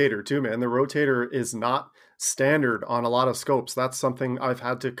rotator too, man. The rotator is not standard on a lot of scopes. That's something I've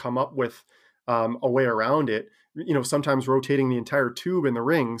had to come up with a way around it. Sometimes rotating the entire tube in the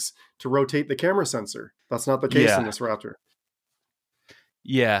rings to rotate the camera sensor. That's not the case in this Raptor.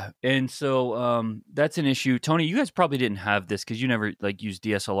 Yeah. And so that's an issue. Tony, you guys probably didn't have this because you never use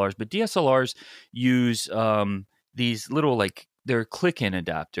DSLRs, but DSLRs use these little they're click-in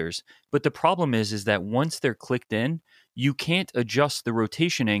adapters. But the problem is that once they're clicked in, you can't adjust the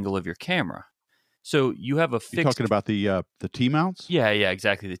rotation angle of your camera. So you have a fixed... You're talking about the T-mounts? Yeah,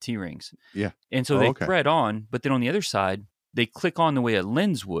 exactly. The T-rings. Yeah. And so they thread on, but then on the other side, they click on the way a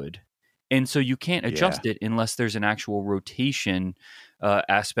lens would. And so you can't adjust it unless there's an actual rotation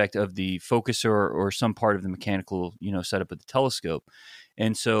aspect of the focuser or some part of the mechanical, setup of the telescope.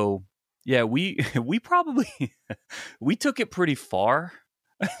 And so, we probably we took it pretty far.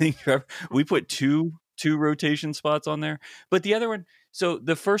 I think we put two rotation spots on there. But the other one, so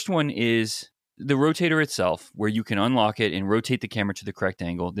the first one is the rotator itself, where you can unlock it and rotate the camera to the correct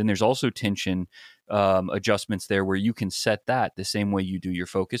angle. Then there's also tension adjustments there where you can set that the same way you do your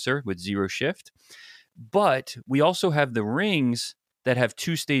focuser with 0 shift. But we also have the rings that have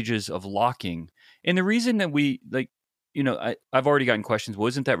 2 stages of locking. And the reason that we I've already gotten questions, well,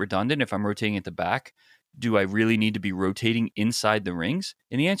 isn't that redundant if I'm rotating at the back? Do I really need to be rotating inside the rings?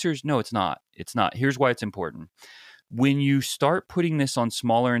 And the answer is no, it's not. It's not. Here's why it's important. When you start putting this on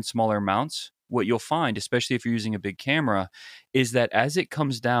smaller and smaller mounts, what you'll find, especially if you're using a big camera, is that as it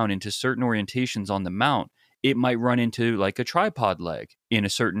comes down into certain orientations on the mount, it might run into a tripod leg in a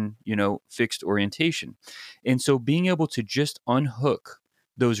certain, fixed orientation. And so being able to just unhook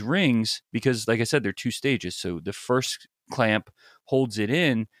those rings, because like I said, they're 2 stages. So the first clamp holds it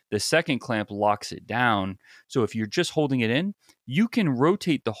in, the second clamp locks it down. So if you're just holding it in, you can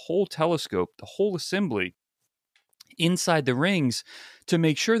rotate the whole telescope, the whole assembly inside the rings to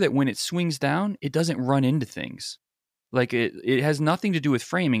make sure that when it swings down, it doesn't run into things. It has nothing to do with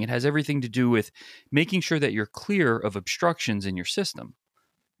framing. It has everything to do with making sure that you're clear of obstructions in your system.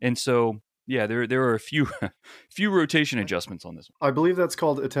 And so, there are a few rotation adjustments on this one. I believe that's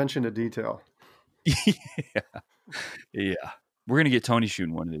called attention to detail. Yeah. We're going to get Tony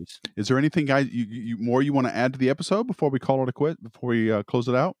shooting one of these. Is there anything, guys, you want to add to the episode before we call it a quit, before we close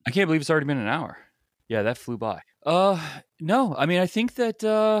it out? I can't believe it's already been an hour. Yeah, that flew by. No, I mean, I think that,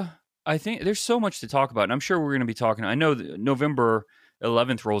 I think there's so much to talk about, and I'm sure we're going to be talking. I know that November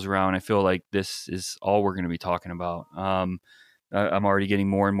 11th rolls around. I feel like this is all we're going to be talking about. I'm already getting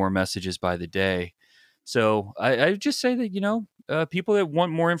more and more messages by the day. So I just say that, people that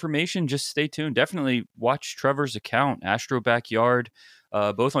want more information, just stay tuned. Definitely watch Trevor's account, Astro Backyard,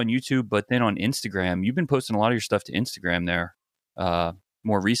 both on YouTube, but then on Instagram. You've been posting a lot of your stuff to Instagram there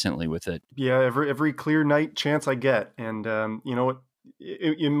more recently with it. Yeah, every clear night chance I get. And,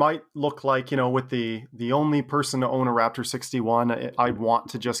 it might look like, with the only person to own a Raptor 61, I'd want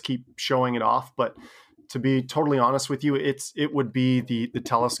to just keep showing it off. But to be totally honest with you, it would be the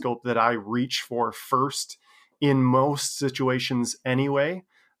telescope that I reach for first in most situations anyway.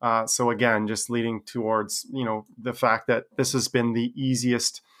 So again, just leading towards, the fact that this has been the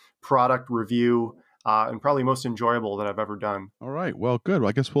easiest product review and probably most enjoyable that I've ever done. All right. Well, good. Well,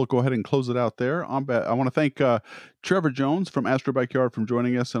 I guess we'll go ahead and close it out there. I want to thank Trevor Jones from Astro Backyard for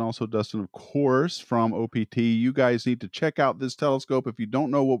joining us, and also Dustin, of course, from OPT. You guys need to check out this telescope. If you don't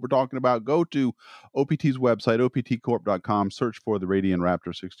know what we're talking about, go to OPT's website, optcorp.com, search for the Radian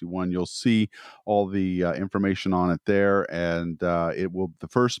Raptor 61. You'll see all the information on it there, and the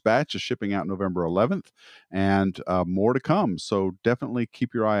first batch is shipping out November 11th, and more to come. So definitely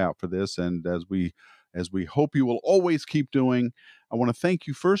keep your eye out for this, and as we hope you will always keep doing, I want to thank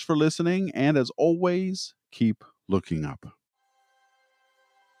you first for listening, and as always, keep looking up.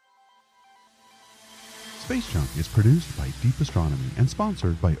 Space Junk is produced by Deep Astronomy and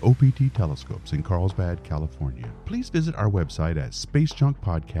sponsored by OPT Telescopes in Carlsbad, California. Please visit our website at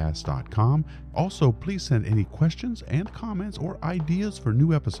spacejunkpodcast.com. Also, please send any questions and comments or ideas for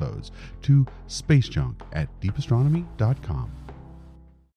new episodes to spacejunk@deepastronomy.com.